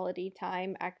ideal quality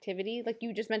time activity? Like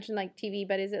you just mentioned like TV,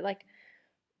 but is it like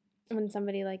when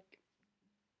somebody like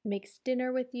makes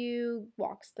dinner with you,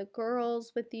 walks the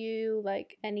girls with you,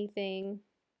 like anything?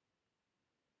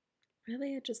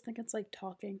 Really, I just think it's like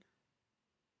talking.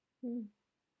 You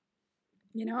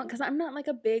know, because I'm not like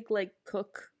a big like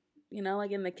cook, you know,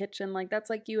 like in the kitchen. Like that's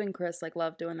like you and Chris like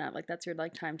love doing that. Like that's your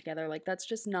like time together. Like that's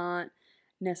just not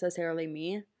necessarily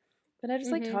me. But I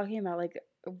just like talking about like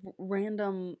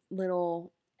random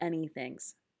little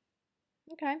anythings.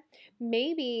 Okay.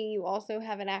 Maybe you also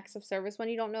have an acts of service one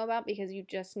you don't know about because you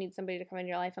just need somebody to come in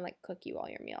your life and like cook you all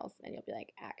your meals, and you'll be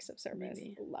like acts of service,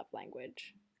 Maybe. love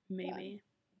language. Maybe.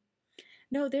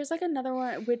 No, there's like another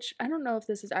one, which I don't know if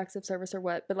this is acts of service or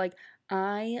what, but like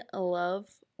I love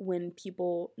when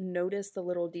people notice the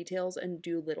little details and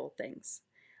do little things.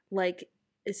 Like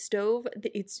a stove,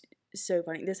 it's so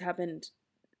funny. This happened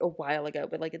a while ago,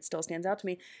 but like it still stands out to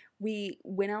me. We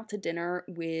went out to dinner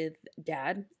with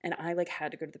dad, and I like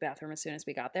had to go to the bathroom as soon as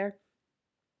we got there.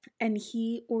 And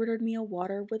he ordered me a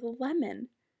water with a lemon.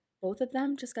 Both of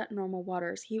them just got normal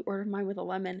waters. He ordered mine with a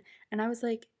lemon. And I was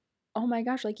like, oh my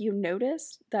gosh, like you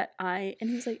noticed that and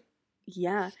he was like,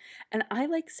 yeah. And I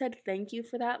like said thank you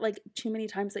for that like too many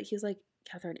times that he was like,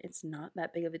 Cathrin, it's not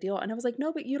that big of a deal. And I was like,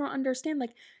 no, but you don't understand.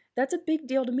 Like, that's a big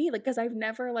deal to me. Like, because I've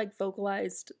never like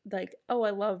vocalized like, oh, I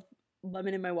love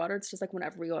lemon in my water. It's just like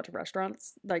whenever we go out to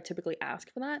restaurants, I typically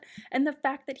ask for that. And the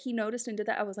fact that he noticed and did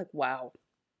that, I was like, wow,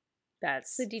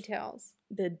 that's The details.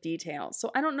 the details.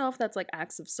 So I don't know if that's like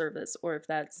acts of service or if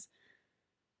that's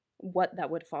what that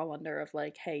would fall under of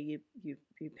like, hey, you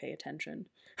pay attention.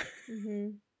 Mm-hmm.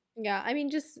 Yeah, I mean,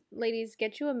 just ladies,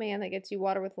 get you a man that gets you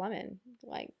water with lemon.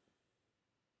 Like,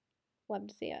 love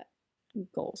to see it.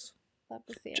 Goals. Love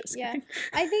to see it. Just Yeah, kidding.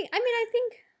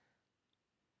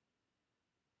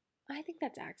 I think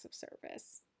that's acts of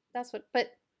service. That's what.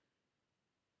 But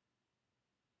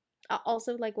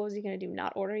also, like, what was he gonna do?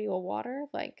 Not order you a water?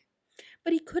 Like,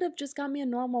 But he could have just got me a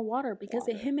normal water because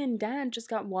water. him and dad just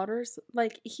got waters.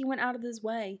 Like he went out of his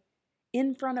way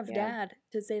in front of Yeah, dad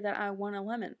to say that I want a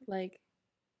lemon. Like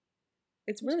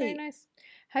it's it's very really nice.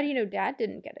 How do you know Dad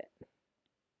didn't get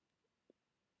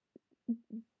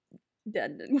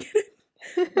dad didn't get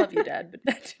it. Love you, it? dad, but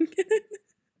dad didn't get it.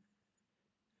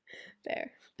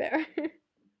 Fair, fair,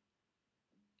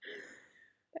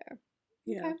 fair.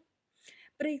 Yeah. Okay.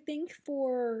 But I think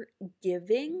for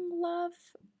giving love,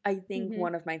 I think Mm-hmm.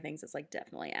 one of my things is like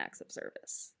definitely acts of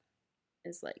service.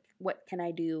 Is like, what can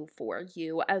I do for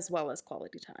you as well as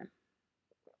quality time?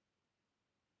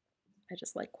 I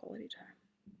just like quality time.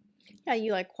 Yeah,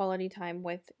 you like quality time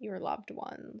with your loved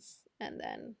ones, and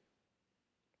then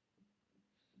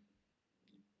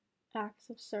acts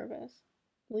of service.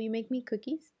 Will you make me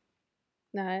cookies?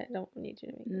 No, I don't need you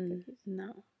to make me cookies.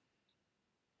 No.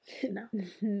 No.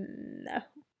 No.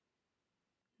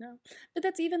 No. But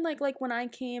that's even like when I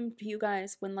came to you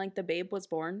guys when like the babe was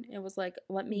born, it was like,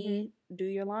 let Mm-hmm. me do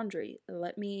your laundry. I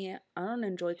don't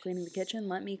enjoy cleaning the kitchen.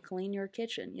 Let me clean your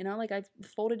kitchen. You know, like I've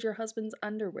folded your husband's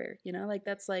underwear, you know, like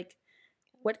that's like,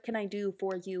 what can I do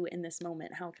for you in this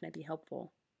moment? How can I be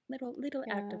helpful? Little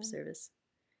act Yeah. of service.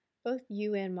 Both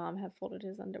you and mom have folded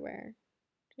his underwear.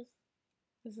 Just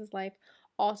this is life.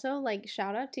 Also, like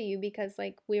shout out to you because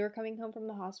like we were coming home from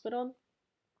the hospital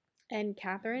and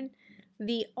Cathrin,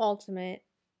 the ultimate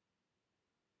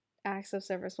acts of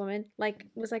service woman, like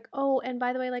was like, oh, and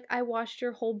by the way, like I washed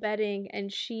your whole bedding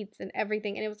and sheets and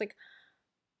everything. And it was like,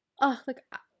 oh, like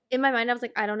in my mind, I was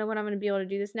like, I don't know when I'm gonna be able to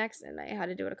do this next. And I had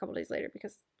to do it a couple days later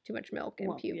because too much milk and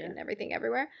Well, puke yeah. and everything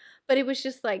everywhere. But it was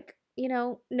just like,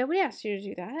 nobody asked you to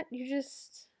do that. You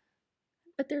just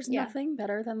But there's yeah. nothing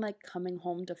better than like coming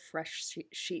home to fresh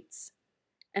sheets.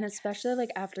 And especially like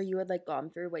after you had like gone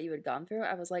through what you had gone through,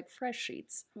 I was like, fresh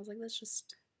sheets. I was like, let's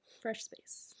just fresh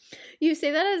space. You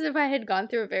say that as if I had gone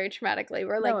through a very traumatic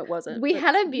labor. No, Like it wasn't. we But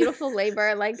had a beautiful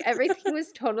labor. Like everything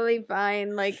was totally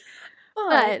fine. Like, but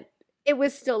but it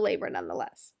was still labor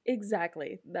nonetheless.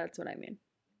 exactly. That's what I mean.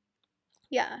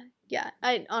 Yeah, yeah.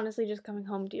 I honestly just coming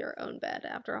home to your own bed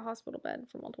after a hospital bed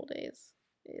for multiple days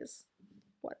is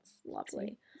what's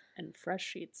lovely. And fresh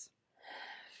sheets.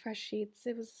 Fresh sheets.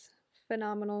 It was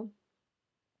phenomenal.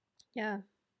 Yeah.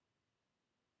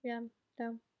 Yeah.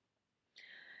 No.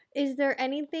 Is there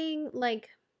anything like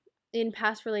in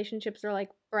past relationships or like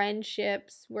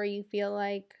friendships where you feel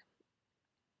like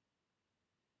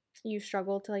you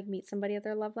struggle to like meet somebody at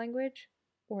their love language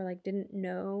or like didn't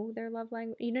know their love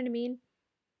language? You know what I mean?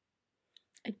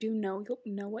 I do know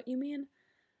what you mean.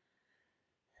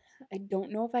 I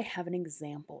don't know if I have an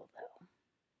example though.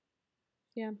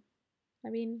 Yeah. I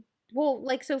mean, well,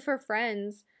 like so for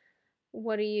friends,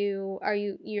 what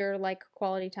you're like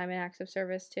quality time and acts of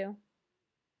service too?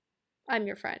 I'm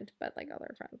your friend, but like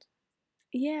other friends.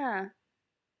 Yeah.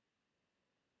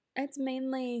 It's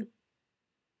mainly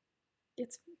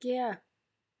yeah.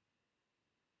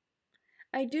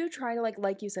 I do try to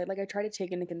like you said, like I try to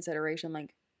take into consideration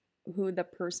like who the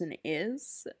person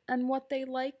is and what they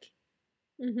like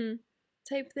Mm-hmm.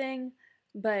 type thing.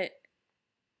 But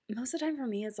most of the time for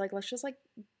me it's like let's just like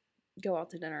go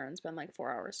out to dinner and spend like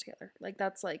 4 hours together. Like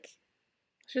that's like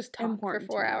Just talk for important to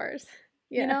four me. hours.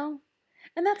 You Yeah. know?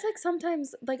 And that's like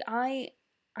sometimes like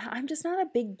I'm just not a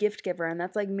big gift giver, and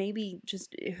that's like maybe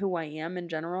just who I am in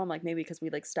general. I'm like maybe because we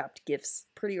like stopped gifts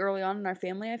pretty early on in our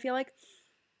family, I feel like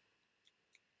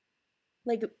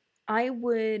I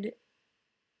would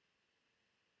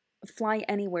fly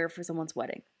anywhere for someone's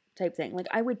wedding type thing. Like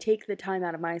I would take the time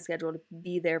out of my schedule to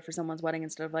be there for someone's wedding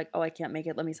instead of like, oh, I can't make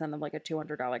it, let me send them like a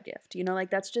 $200 gift. You know, like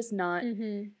that's just not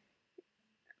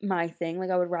Mm-hmm. my thing.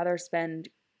 Like I would rather spend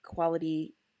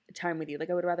quality time with you. Like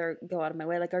I would rather go out of my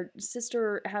way. Like our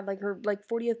sister had like her like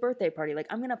 40th birthday party. Like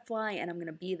I'm going to fly and I'm going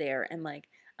to be there and like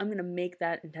I'm going to make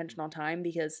that intentional time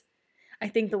because I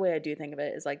think the way I do think of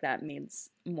it is like that means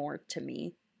more to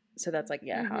me. So that's like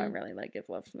yeah, how I Mm-hmm. really like give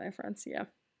love to my friends. Yeah.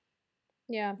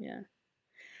 Yeah. Yeah.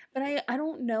 But I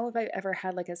don't know if I've ever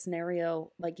had like a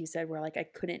scenario like you said where like I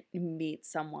couldn't meet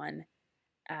someone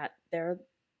at their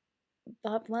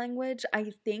love language.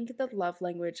 I think the love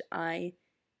language I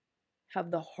have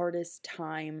the hardest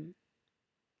time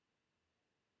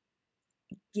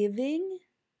giving,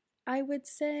 I would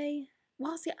say.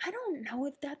 Well, see, I don't know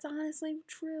if that's honestly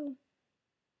true.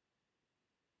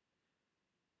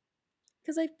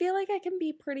 Because I feel like I can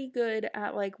be pretty good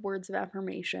at like words of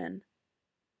affirmation.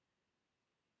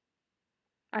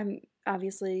 I'm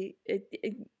obviously,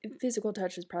 physical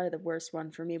touch is probably the worst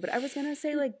one for me, but I was going to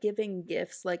say like giving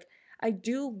gifts. Like, I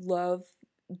do love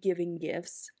giving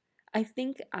gifts. I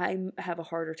think I have a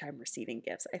harder time receiving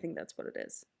gifts. I think that's what it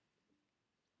is.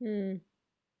 Mm,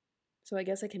 So I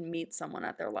guess I can meet someone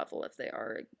at their level if they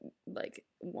are like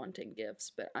wanting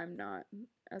gifts, but I'm not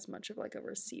as much of like a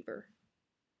receiver.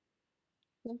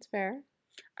 that's fair.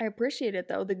 I appreciate it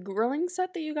though. The grilling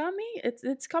set that you got me,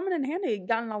 it's coming in handy.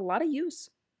 Gotten a lot of use.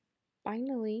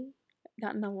 Finally.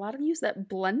 Gotten a lot of use. That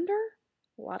blender,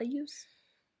 a lot of use.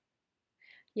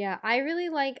 Yeah, I really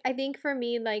like, I think for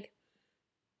me, like,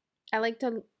 I like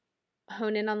to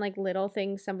hone in on like little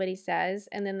things somebody says.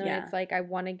 And then when Yeah. it's like, I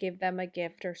want to give them a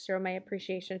gift or show my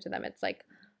appreciation to them, it's like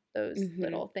those Mm-hmm.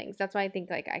 little things. That's why I think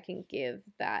like I can give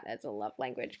that as a love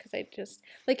language because I just,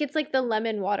 like, it's like the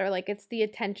lemon water. Like, it's the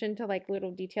attention to like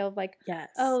little detail of like, Yes.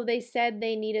 oh, they said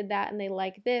they needed that and they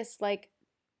like this. Like,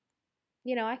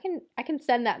 I can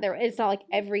send that there. It's not like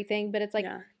everything, but it's like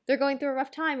Yeah. they're going through a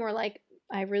rough time or like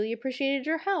I really appreciated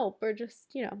your help or just,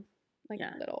 like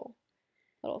Yeah. little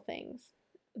things.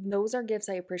 Those are gifts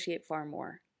I appreciate far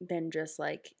more than just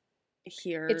like It's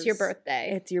your here's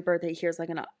birthday. it's your birthday, here's like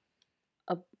an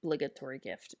obligatory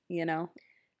gift, you know?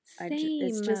 It's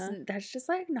Same. just that's just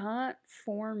like not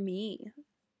for me.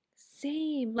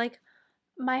 Same. Like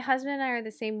my husband and I are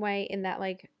the same way in that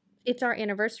like it's our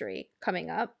anniversary coming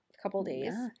up a couple days.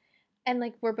 Yeah. And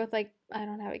like we're both like, I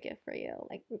don't have a gift for you.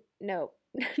 Like no.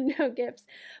 No gifts.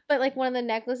 But like one of the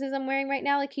necklaces I'm wearing right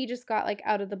now, like he just got like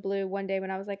out of the blue one day when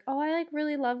I was like, "Oh, I like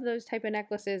really love those type of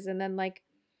necklaces." And then like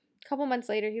a couple months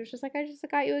later, he was just like, "I just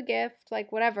got you a gift."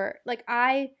 Like whatever. Like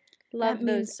I That love those.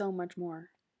 means so much more.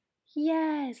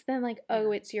 Yes. Then like,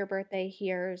 "Oh, Yeah. it's your birthday.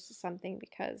 Here's something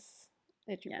because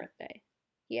it's your Yeah. birthday."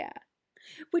 Yeah.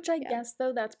 Which I Yeah. guess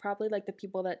though that's probably like the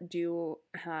people that do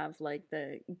have like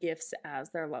the gifts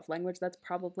as their love language, that's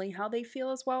probably how they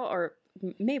feel as well, or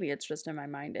maybe it's just in my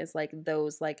mind is like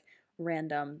those like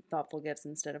random thoughtful gifts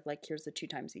instead of like here's the 2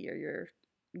 times a year you're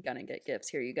gonna get gifts,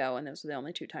 here you go, and those are the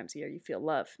only 2 times a year you feel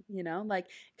love, you know? Like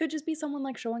it could just be someone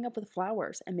like showing up with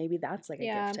flowers and maybe that's like a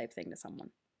gift Yeah. type thing to someone.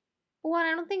 Well,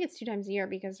 I don't think it's 2 times a year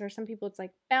because for some people it's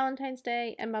like Valentine's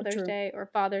Day and Mother's True. Day or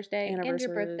Father's Day and your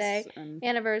Anniversaries birthday, and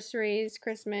anniversaries, yeah.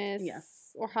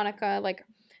 Christmas or Hanukkah. Like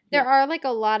there Yeah. are like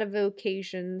a lot of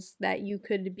occasions that you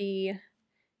could be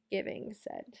giving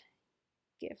said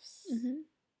gifts. Mm-hmm.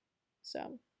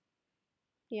 So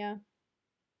yeah.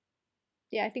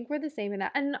 Yeah, I think we're the same in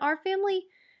that. And our family,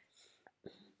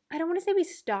 I don't want to say we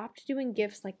stopped doing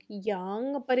gifts like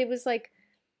young, but it was like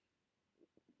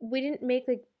we didn't make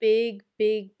like big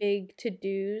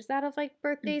to-dos out of like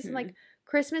birthdays and Mm-hmm. like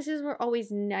Christmases were always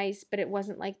nice, but it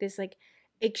wasn't like this like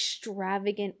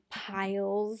extravagant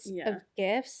piles of Yeah.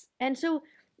 gifts. And so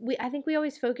I think we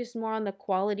always focused more on the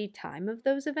quality time of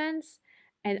those events.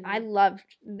 And I Mm-hmm.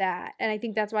 loved that. And I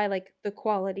think that's why like the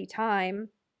quality time,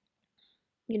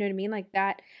 you know what I mean? Like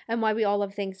that and why we all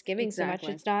love Thanksgiving so much.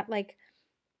 Exactly. It's not like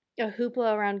a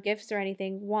hoopla around gifts or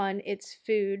anything. One, it's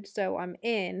food, so I'm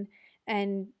in,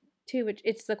 and two,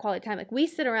 it's the quality time. Like we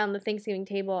sit around the Thanksgiving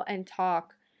table and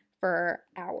talk for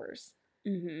hours.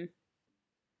 Mm-hmm.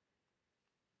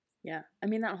 Yeah. I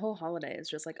mean, that whole holiday is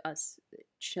just like us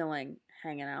chilling,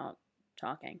 hanging out,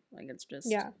 talking. Like, it's just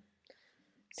Yeah,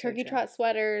 so turkey chill. trot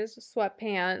sweaters,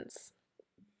 sweatpants.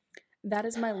 That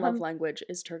is my love language,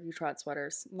 is turkey trot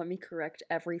sweaters. Let me correct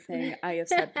everything I have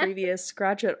said previous.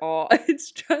 Scratch it all.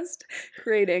 It's just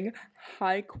creating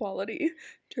high quality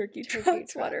turkey trot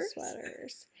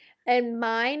sweaters. And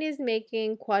mine is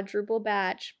making quadruple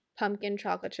batch pumpkin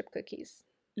chocolate chip cookies.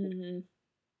 Mm-hmm.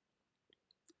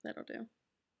 That'll do.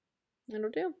 That'll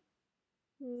do.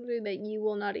 That you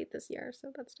will not eat this year,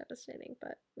 so that's devastating,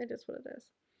 but it is what it is.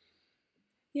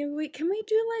 Yeah, wait, can we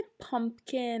do like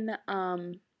pumpkin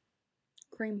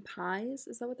cream pies?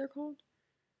 Is that what they're called?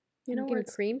 You know, where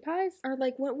cream pies? Or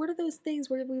like what are those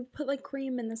things where we put like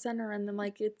cream in the center and then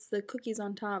like it's the cookies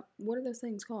on top? What are those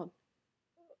things called?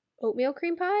 Oatmeal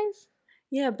cream pies?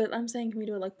 Yeah, but I'm saying, can we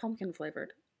do it like pumpkin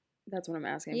flavored? That's what I'm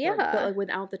asking yeah. for. But like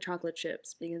without the chocolate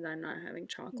chips, because I'm not having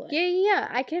chocolate. Yeah.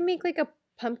 I can make like a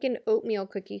pumpkin oatmeal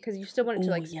cookie because you still want it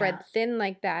to like spread thin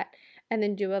like that, and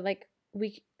then do a like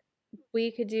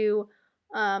we could do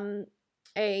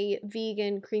a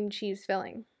vegan cream cheese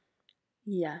filling.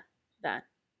 Yeah,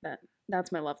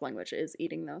 that's my love language, is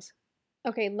eating those.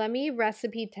 Okay, let me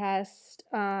recipe test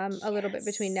a little bit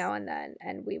between now and then,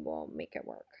 and we will make it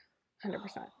work. 100%.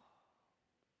 Wow,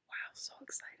 so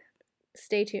excited.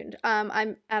 Stay tuned.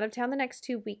 I'm out of town the next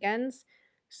 2 weekends,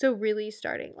 so really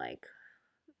starting like,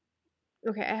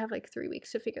 okay, I have like 3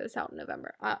 weeks to figure this out in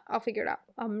November. I'll figure it out.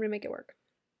 I'm gonna make it work.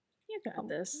 You got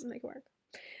this. Make it work,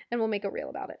 and we'll make a reel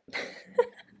about it.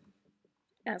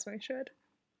 As we should.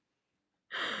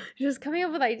 Just coming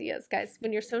up with ideas, guys.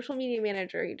 When you're social media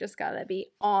manager, you just gotta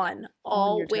be on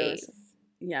always.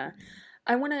 Yeah.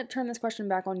 I want to turn this question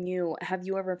back on you. Have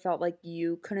you ever felt like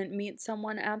you couldn't meet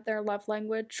someone at their love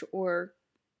language, or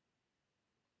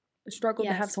struggled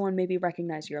to have someone maybe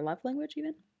recognize your love language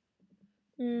even?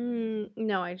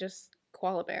 No, I just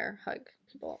koala bear hug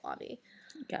people, lobby.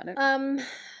 Got it.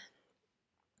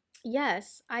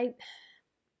 Yes,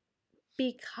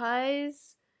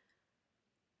 because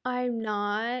I'm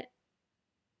not,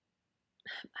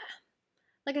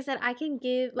 like I said, I can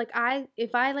give, like,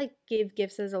 if I like give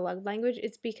gifts as a love language,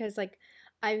 it's because like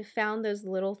I've found those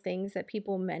little things that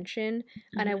people mention,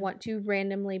 and I want to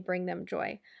randomly bring them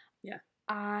joy. Yeah.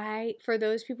 For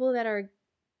those people that are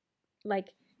like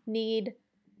need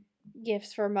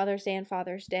gifts for Mother's Day and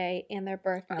Father's Day and their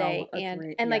birthday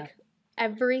and like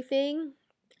everything,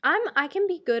 I can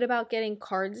be good about getting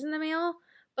cards in the mail,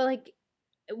 but like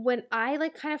when I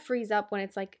like kind of freeze up when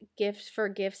it's like gifts for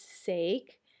gifts'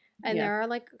 sake, and there are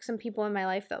like some people in my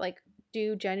life that like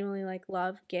do genuinely like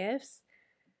love gifts,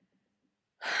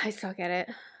 I suck at it.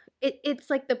 It's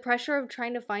like the pressure of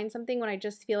trying to find something when I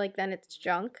just feel like then it's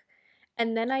junk,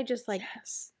 and then I just like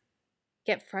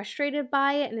get frustrated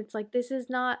by it, and it's like, this is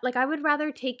not like, I would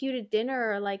rather take you to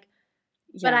dinner or like,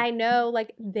 but I know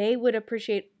like they would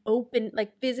appreciate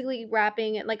like physically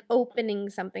wrapping it, like opening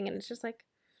something, and it's just like,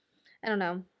 I don't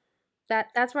know.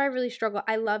 That's where I really struggle.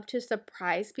 I love to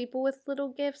surprise people with little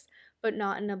gifts, but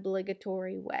not in an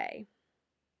obligatory way.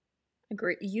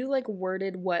 Agree. You like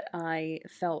worded what I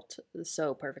felt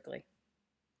so perfectly.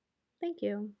 Thank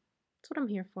you. That's what I'm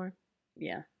here for.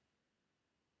 Yeah.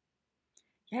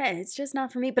 Yeah, it's just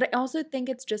not for me. But I also think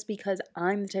it's just because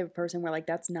I'm the type of person where like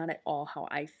that's not at all how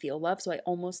I feel love. So I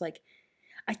almost like,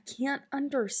 I can't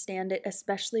understand it,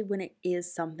 especially when it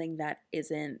is something that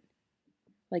isn't,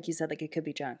 like you said, like it could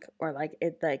be junk, or like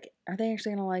it like, are they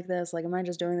actually gonna like this? Like, am I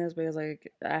just doing this because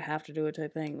like I have to do it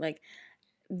type thing? Like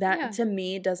that to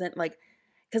me doesn't like,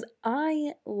 because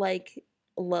I like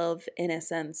love in a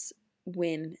sense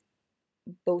when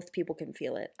both people can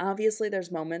feel it. Obviously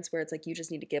there's moments where it's like you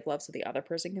just need to give love so the other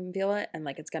person can feel it, and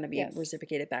like it's gonna be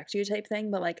reciprocated back to you type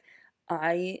thing. But like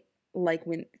I like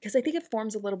when, because I think it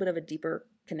forms a little bit of a deeper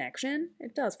connection.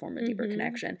 It does form a deeper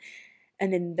connection.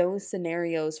 And in those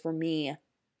scenarios for me,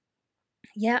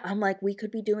 yeah, I'm like, we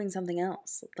could be doing something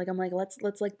else. Like I'm like, let's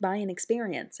like buy an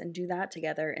experience and do that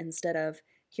together instead of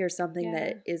here's something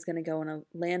that is gonna go in a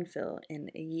landfill in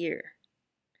a year.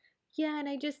 Yeah, and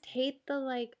I just hate the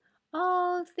like,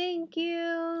 oh, thank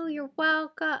you, you're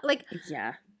welcome. Like,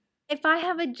 yeah, if I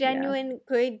have a genuine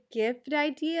good gift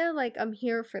idea, like I'm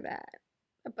here for that.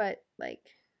 But like,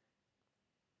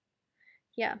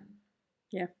 yeah,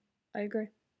 I agree.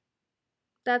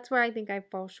 That's where I think I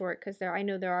fall short, because I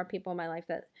know there are people in my life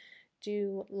that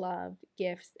do love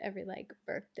gifts every like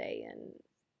birthday and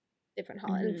different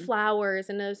holidays and flowers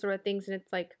and those sort of things, and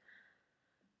it's like,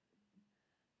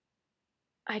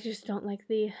 I just don't like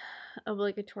the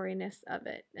obligatoriness of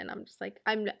it, and I'm just like,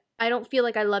 I don't feel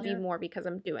like I love you more because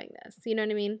I'm doing this. You know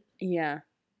what I mean? Yeah,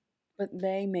 but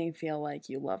they may feel like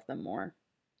you love them more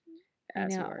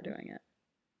as you are doing it.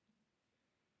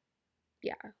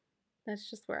 Yeah, that's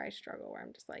just where I struggle, where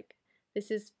I'm just like,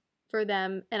 this is for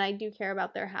them, and I do care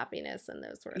about their happiness and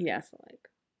those sort of things. So, like,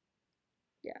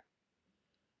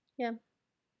 yeah.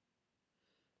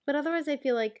 But otherwise, I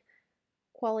feel like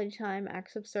quality time,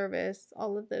 acts of service,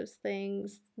 all of those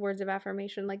things, words of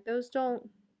affirmation, like those don't.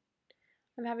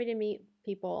 I'm happy to meet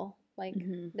people like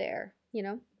there, you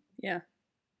know? Yeah.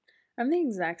 I'm the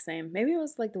exact same. Maybe it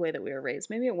was like the way that we were raised.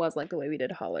 Maybe it was like the way we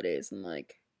did holidays and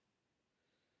like.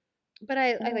 But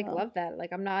I like love that.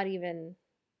 Like, I'm not even,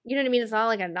 you know what I mean? It's not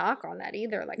like a knock on that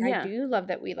either. Like, I do love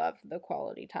that we love the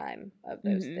quality time of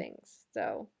those things.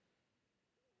 So,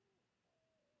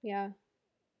 yeah.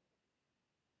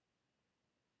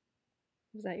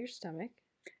 Was that your stomach?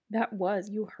 That was.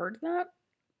 You heard that?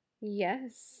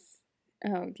 Yes.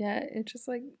 Oh, yeah. It just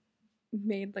like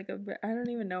made like a. I don't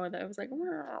even know what that was like.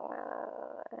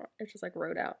 It just like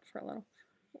rode out for a little.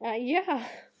 Yeah.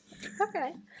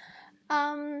 Okay.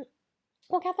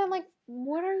 Well, Cathrin, like,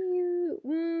 what are you?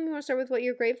 You want to start with what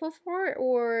you're grateful for,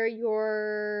 or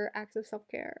your acts of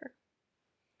self-care?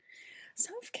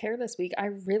 Self-care this week. I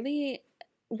really.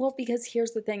 Well, because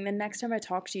here's the thing. The next time I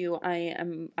talk to you, I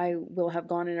will have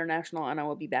gone international and I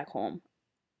will be back home.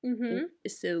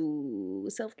 So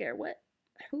self-care, what?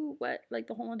 Who? What? Like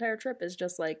the whole entire trip is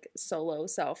just like solo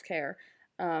self-care.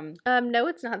 No,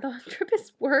 it's not. The whole trip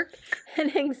is work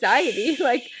and anxiety.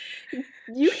 Like,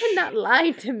 you cannot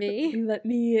lie to me. Let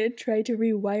me try to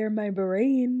rewire my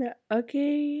brain,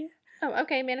 okay? Oh,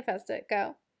 okay. Manifest it.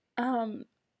 Go.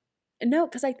 No,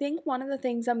 because I think one of the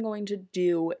things I'm going to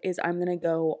do is I'm gonna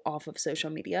go off of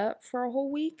social media for a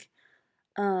whole week.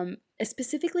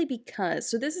 Specifically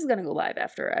because this is gonna go live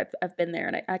after I've been there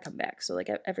and I come back, so like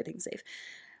everything's safe.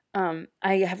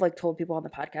 I have like told people on the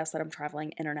podcast that I'm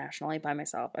traveling internationally by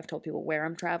myself. I've told people where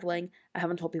I'm traveling. I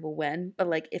haven't told people when, but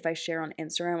like if I share on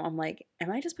Instagram, I'm like,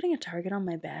 am I just putting a target on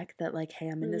my back that like, hey,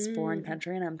 I'm in this foreign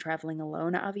country and I'm traveling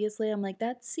alone? Obviously, I'm like,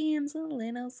 that seems a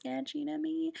little sketchy to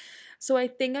me. So I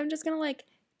think I'm just gonna like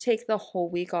take the whole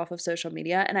week off of social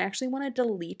media, and I actually want to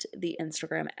delete the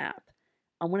Instagram app.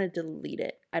 I want to delete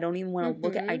it. I don't even want to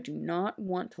look at. I do not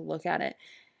want to look at it.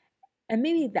 And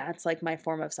maybe that's like my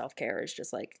form of self-care, is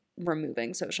just like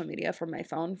removing social media from my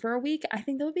phone for a week. I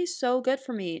think that would be so good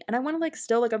for me. And I want to like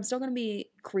still like I'm still going to be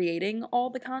creating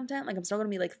all the content. Like I'm still going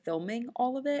to be like filming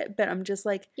all of it, but I'm just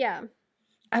like, yeah.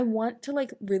 I want to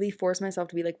like really force myself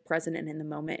to be like present and in the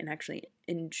moment and actually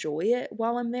enjoy it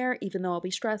while I'm there, even though I'll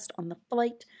be stressed on the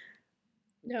flight.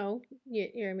 No, you're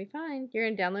gonna be fine. You're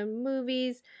gonna download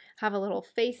movies, have a little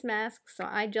face mask, some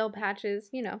eye gel patches.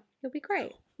 You know, you'll be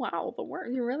great. Wow, the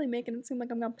word, you're really making it seem like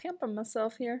I'm gonna pamper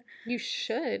myself here. You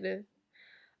should.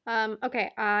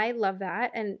 Okay, I love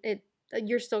that, and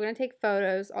you're still gonna take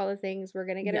photos, all the things. We're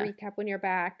gonna get a recap when you're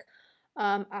back.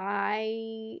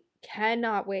 I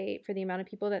cannot wait for the amount of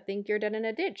people that think you're dead in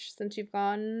a ditch since you've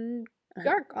gone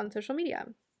dark on social media.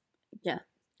 Yeah.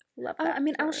 Love that. I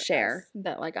mean, I'll share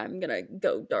that like I'm gonna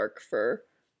go dark for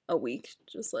a week.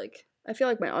 Just like I feel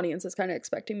like my audience is kind of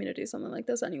expecting me to do something like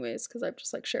this anyways, because I've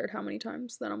just like shared how many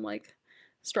times that I'm like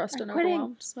stressed and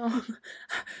overwhelmed. So I'm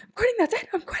quitting. That's it.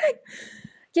 I'm quitting.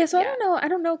 Yeah. So yeah. I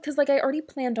don't know, because like I already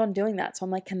planned on doing that. So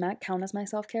I'm like, can that count as my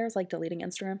self-care? Is like deleting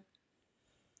Instagram?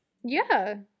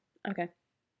 Yeah. Okay.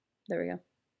 There we go.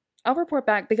 I'll report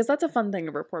back, because that's a fun thing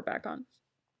to report back on.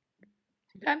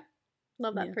 Okay.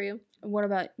 Love that for you. What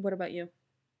about you?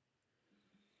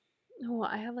 Oh,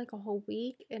 I have like a whole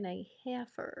week and a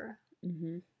halfer.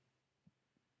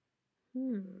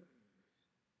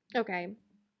 Okay.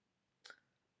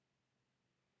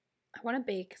 I want to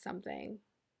bake something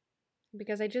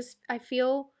because I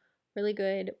feel really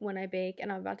good when I bake,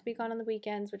 and I'm about to be gone on the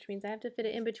weekends, which means I have to fit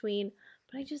it in between,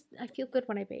 but I feel good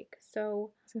when I bake. So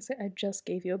I was gonna say, I just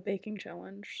gave you a baking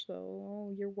challenge,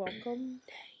 so you're welcome.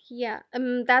 Yeah.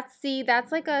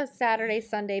 That's like a Saturday,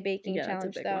 Sunday baking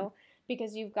challenge though. One.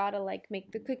 Because you've got to like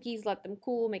make the cookies, let them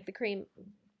cool, make the cream.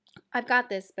 I've got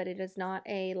this, but it is not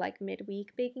a like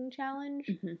midweek baking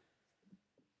challenge.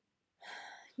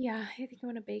 Yeah, I think I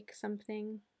want to bake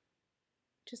something.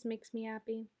 Just makes me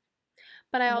happy.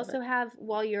 But I also have,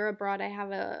 while you're abroad, I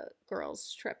have a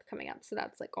girls' trip coming up. So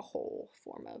that's like a whole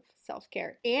form of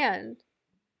self-care. And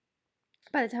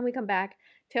by the time we come back,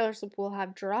 Taylor Swift will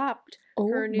have dropped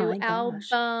her new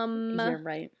album. You're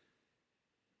right.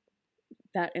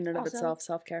 That in and of itself,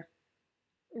 self-care.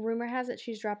 Rumor has it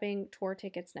she's dropping tour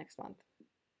tickets next month.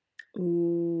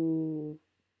 Ooh.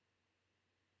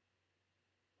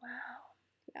 Wow.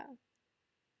 Yeah.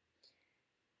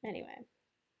 Anyway.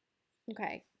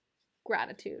 Okay.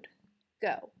 Gratitude.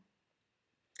 Go.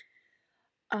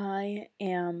 I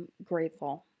am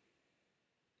grateful.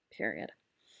 Period.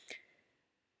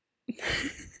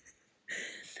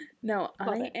 No, Love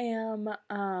I it. am,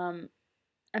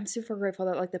 I'm super grateful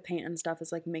that, like, the paint and stuff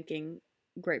is, like, making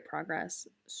great progress.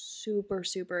 Super,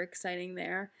 super exciting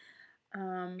there.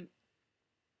 Um,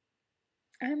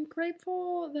 I'm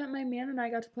grateful that my man and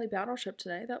I got to play Battleship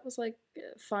today. That was, like,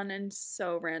 fun and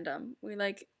so random. We,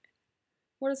 like,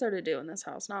 what is there to do in this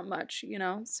house? Not much, you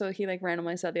know? So he, like,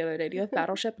 randomly said the other day, do you have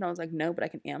Battleship? And I was like, no, but I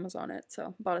can Amazon it.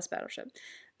 So bought us Battleship.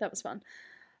 That was fun.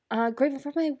 Grateful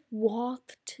for my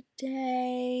walk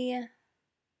today.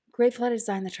 Grateful that I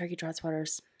designed the turkey trot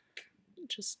sweaters.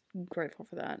 Just grateful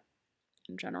for that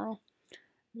in general.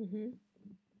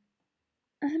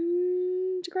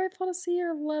 I'm grateful to see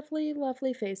your lovely,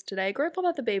 lovely face today. Grateful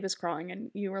that the babe is crawling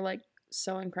and you were like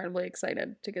so incredibly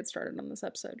excited to get started on this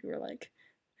episode. You were like,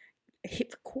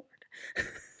 hit the cord.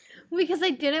 Because I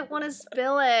didn't want to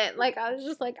spill it. Like, I was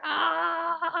just like,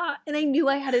 ah. And I knew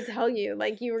I had to tell you.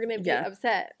 Like, you were going to be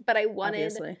upset. But I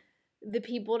wanted the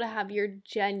people to have your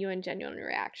genuine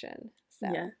reaction. So.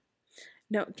 Yeah.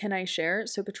 No, can I share?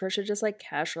 So Patricia just like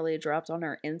casually dropped on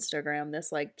her Instagram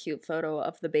this like cute photo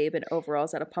of the babe in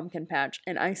overalls at a pumpkin patch.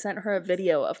 And I sent her a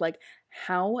video of like,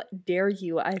 how dare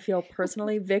you? I feel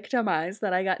personally victimized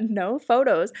that I got no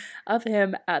photos of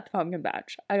him at the pumpkin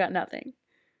patch. I got nothing.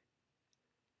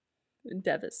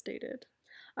 Devastated.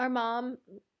 Our mom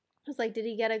was like, did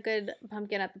he get a good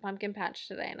pumpkin at the pumpkin patch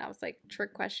today? And I was like,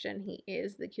 trick question. He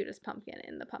is the cutest pumpkin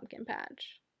in the pumpkin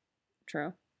patch.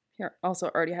 True. Here also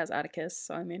already has Atticus,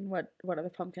 so I mean, what other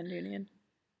pumpkin do you need?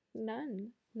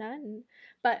 None.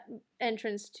 But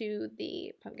entrance to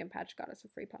the pumpkin patch got us a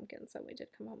free pumpkin, so we did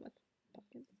come home with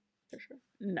pumpkins for sure.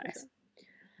 Nice, for sure.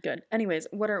 Good. Anyways,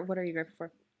 what are you grateful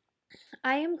for?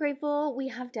 I am grateful we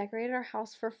have decorated our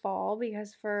house for fall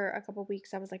because for a couple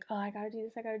weeks I was like, oh, I gotta do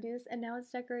this, and now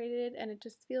it's decorated and it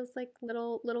just feels like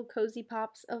little cozy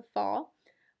pops of fall.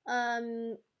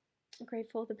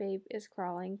 Grateful the babe is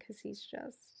crawling because he's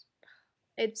just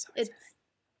it's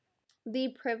the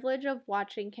privilege of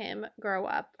watching him grow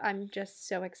up. I'm just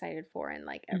so excited for, and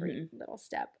like every little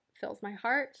step fills my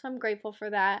heart. So I'm grateful for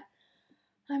that.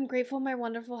 I'm grateful my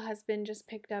wonderful husband just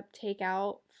picked up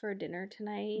takeout for dinner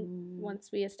tonight. Once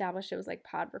we established it was like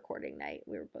pod recording night,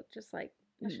 we were both just like,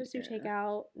 let's just do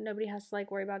takeout. Nobody has to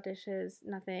like worry about dishes,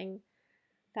 nothing.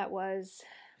 That was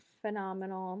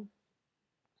phenomenal.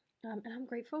 And I'm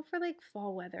grateful for like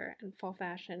fall weather and fall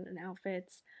fashion and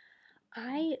outfits.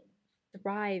 I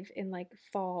thrive in like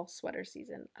fall sweater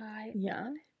season. I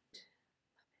love it.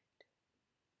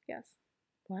 Yes.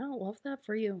 Wow, love that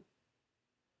for you.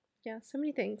 Yeah, so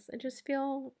many things. I just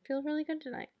feel really good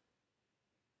tonight.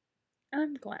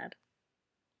 I'm glad.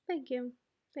 Thank you.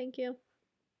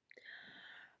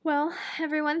 Well,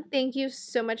 everyone, thank you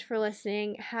so much for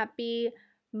listening. Happy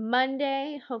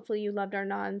Monday. Hopefully you loved our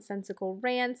nonsensical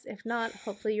rants. If not,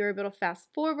 hopefully you're able to fast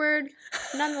forward.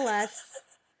 Nonetheless,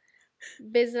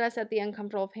 visit us at the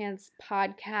Uncomfortable Pants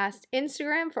Podcast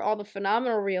Instagram for all the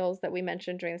phenomenal reels that we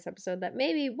mentioned during this episode that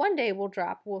maybe one day we'll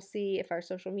drop. We'll see if our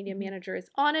social media manager is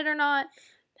on it or not.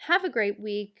 Have a great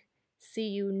week. See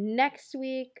you next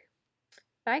week.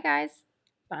 Bye, guys.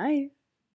 Bye.